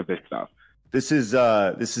documents of this stuff. This is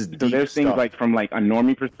so there's things stuff. like from like a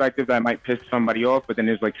normie perspective that might piss somebody off, but then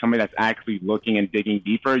there's like somebody that's actually looking and digging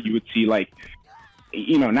deeper. You would see like,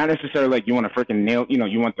 not necessarily like you want to freaking nail,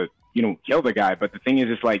 you want to kill the guy, but the thing is,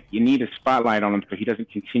 it's like you need a spotlight on him so he doesn't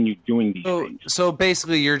continue doing these things. So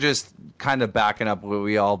basically, you're just kind of backing up what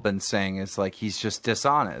we all been saying. It's like he's just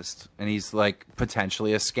dishonest, and he's like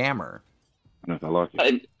potentially a scammer. He's a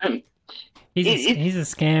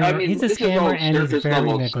scammer. I mean, he's a this is all scammer, and he's surface very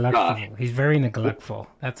level neglectful. stuff. He's very neglectful.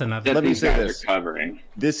 That's another. Let me these say guys this. are covering.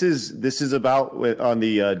 This is about on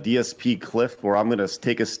the DSP cliff where I'm going to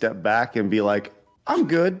take a step back and be like, I'm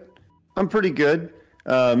good. I'm pretty good.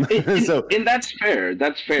 And that's fair.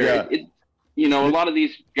 That's fair. Yeah. A lot of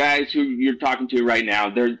these guys who you're talking to right now,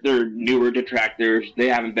 they're newer detractors. They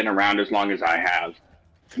haven't been around as long as I have.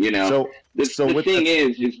 The thing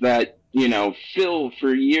is that Phil,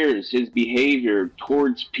 for years, his behavior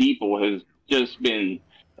towards people has just been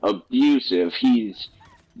abusive. He's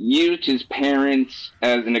used his parents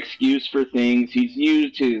as an excuse for things. He's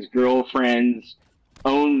used his girlfriend's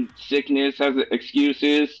own sickness as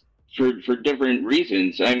excuses for different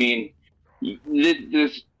reasons. I mean,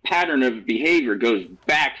 this pattern of behavior goes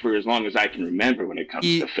back for as long as I can remember when it comes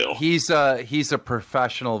to Phil. He's a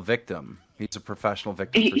professional victim. He's a professional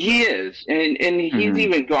victim. He is, and he's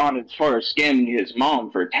even gone as far as scamming his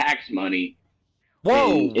mom for tax money.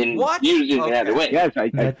 Whoa! And What? using it that way. Yes,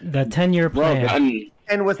 the 10-year plan.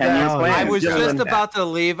 And with that, I was just about to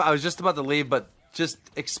leave. But just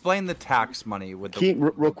explain the tax money with the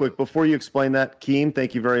Keem, real quick before you explain that. Keem,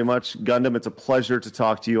 thank you very much. Gundam, it's a pleasure to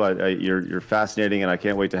talk to you. You're fascinating, and I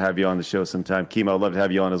can't wait to have you on the show sometime. Keem, I'd love to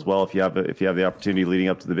have you on as well if you have the opportunity leading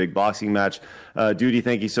up to the big boxing match. Doody,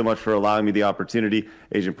 thank you so much for allowing me the opportunity.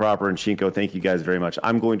 Agent Proper and Shinko, thank you guys very much.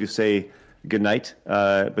 I'm going to say good night,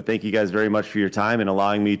 but thank you guys very much for your time and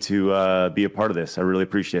allowing me to be a part of this. I really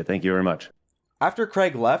appreciate it. Thank you very much. After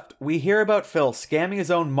Craig left, we hear about Phil scamming his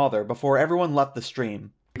own mother before everyone left the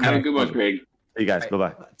stream. Have a good one, Craig. Hey guys,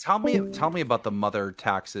 bye-bye. Tell me about the mother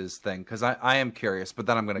taxes thing, because I am curious, but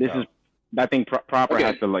then I'm going to go. I think Proper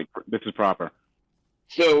has to this is Proper.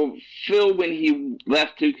 So Phil, when he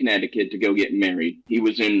left to Connecticut to go get married, he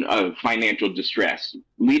was in financial distress.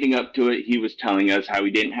 Leading up to it, he was telling us how he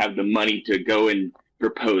didn't have the money to go and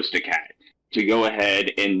propose to Kat, to go ahead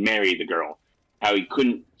and marry the girl. How he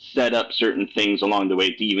couldn't set up certain things along the way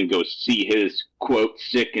to even go see his, quote,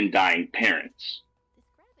 sick and dying parents.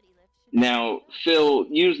 Now, Phil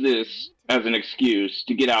used this as an excuse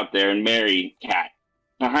to get out there and marry Kat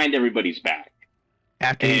behind everybody's back.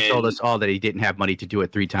 After he told us all that he didn't have money to do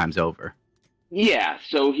it 3 times over. Yeah,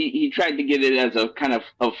 so he tried to get it as a kind of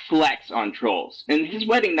a flex on trolls. And his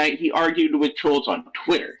wedding night, he argued with trolls on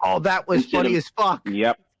Twitter. Oh, that was funny as fuck.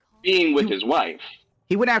 Yep. Being with his wife.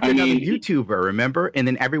 He went after another YouTuber, remember? And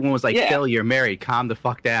then everyone was like, Yeah. Phil, you're married. Calm the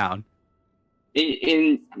fuck down.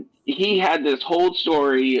 And he had this whole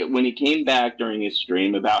story when he came back during his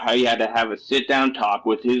stream about how he had to have a sit-down talk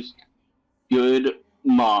with his good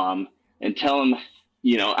mom and tell him,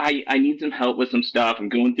 I need some help with some stuff. I'm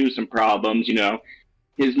going through some problems,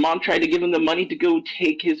 His mom tried to give him the money to go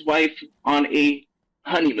take his wife on a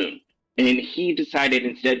honeymoon. And he decided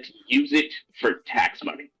instead to use it for tax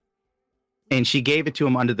money. And she gave it to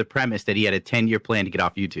him under the premise that he had a 10-year plan to get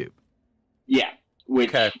off YouTube. Yeah,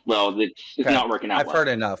 which, well, it's not working out I've heard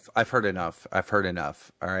enough. I've heard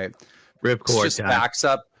enough. All right.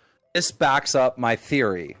 Ripcord This backs up my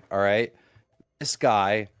theory. All right. This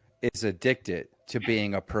guy is addicted to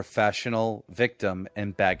being a professional victim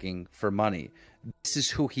and begging for money. This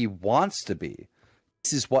is who he wants to be.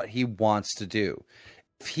 This is what he wants to do.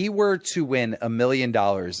 If he were to win $1 million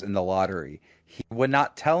in the lottery, he would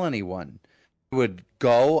not tell anyone. He would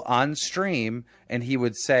go on stream and he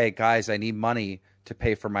would say, guys, I need money to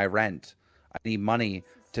pay for my rent. I need money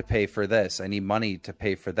to pay for this. I need money to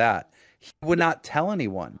pay for that. He would not tell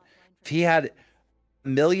anyone. If he had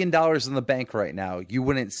 $1 million in the bank right now, you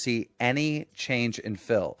wouldn't see any change in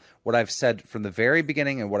Phil. What I've said from the very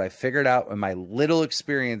beginning and what I figured out in my little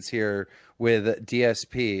experience here with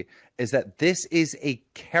DSP is that this is a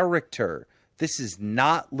character. This is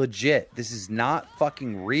not legit. This is not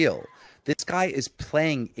fucking real. This guy is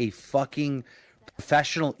playing a fucking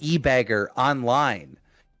professional e-bagger online.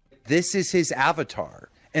 This is his avatar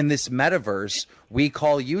in this metaverse we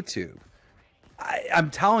call YouTube. I'm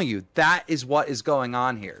telling you, that is what is going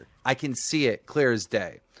on here. I can see it clear as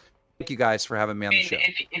day. Thank you guys for having me on the show.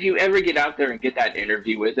 If you ever get out there and get that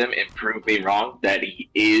interview with him and prove me wrong that he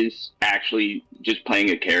is actually just playing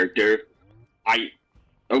a character,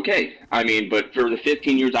 okay. I mean, but for the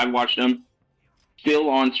 15 years I've watched him, Phil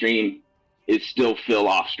on stream is still Phil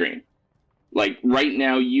off stream. Like right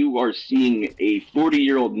now, you are seeing a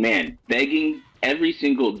 40-year-old man begging every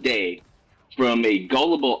single day from a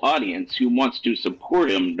gullible audience who wants to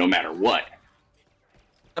support him no matter what.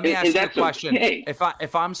 Let me ask you a question. Okay.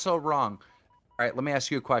 If I'm so wrong, all right, let me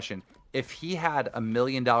ask you a question. If he had $1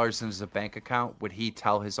 million in his bank account, would he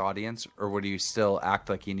tell his audience, or would he still act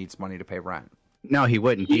like he needs money to pay rent? No, he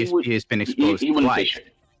wouldn't. He has been exposed twice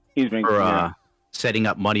for setting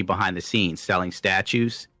up money behind the scenes, selling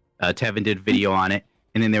statues. Tevin did a video on it,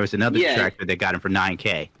 and then there was another detractor that got him for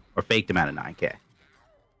 $9K or faked him out of $9K.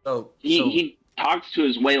 So he talks to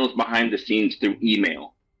his whales behind the scenes through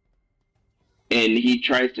email, and he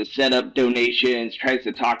tries to set up donations, tries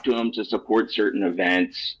to talk to them to support certain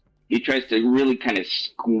events. He tries to really kind of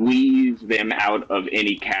squeeze them out of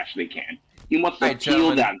any cash they can. He wants to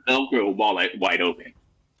peel that Velcro wallet wide open.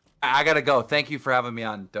 I gotta go. Thank you for having me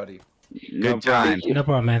on, Doody. Good time. No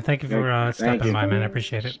problem, man. Thank you for stopping by, man. I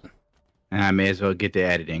appreciate it. And I may as well get to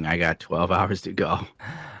editing. I got 12 hours to go.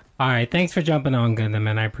 All right. Thanks for jumping on, Gundam,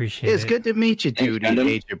 man. I appreciate it. It's good to meet you, dude.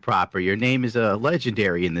 Agent Proper. Your name is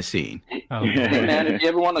legendary in the scene. Oh, man, if you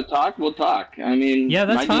ever want to talk, we'll talk. I mean,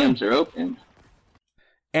 my DMs are open.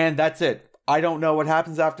 And that's it. I don't know what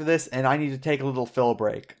happens after this, and I need to take a little Phil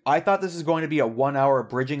break. I thought this was going to be a 1-hour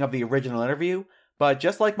abridging of the original interview, but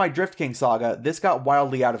just like my Drift King saga, this got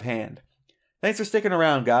wildly out of hand. Thanks for sticking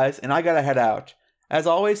around, guys, and I gotta head out. As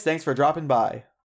always, thanks for dropping by.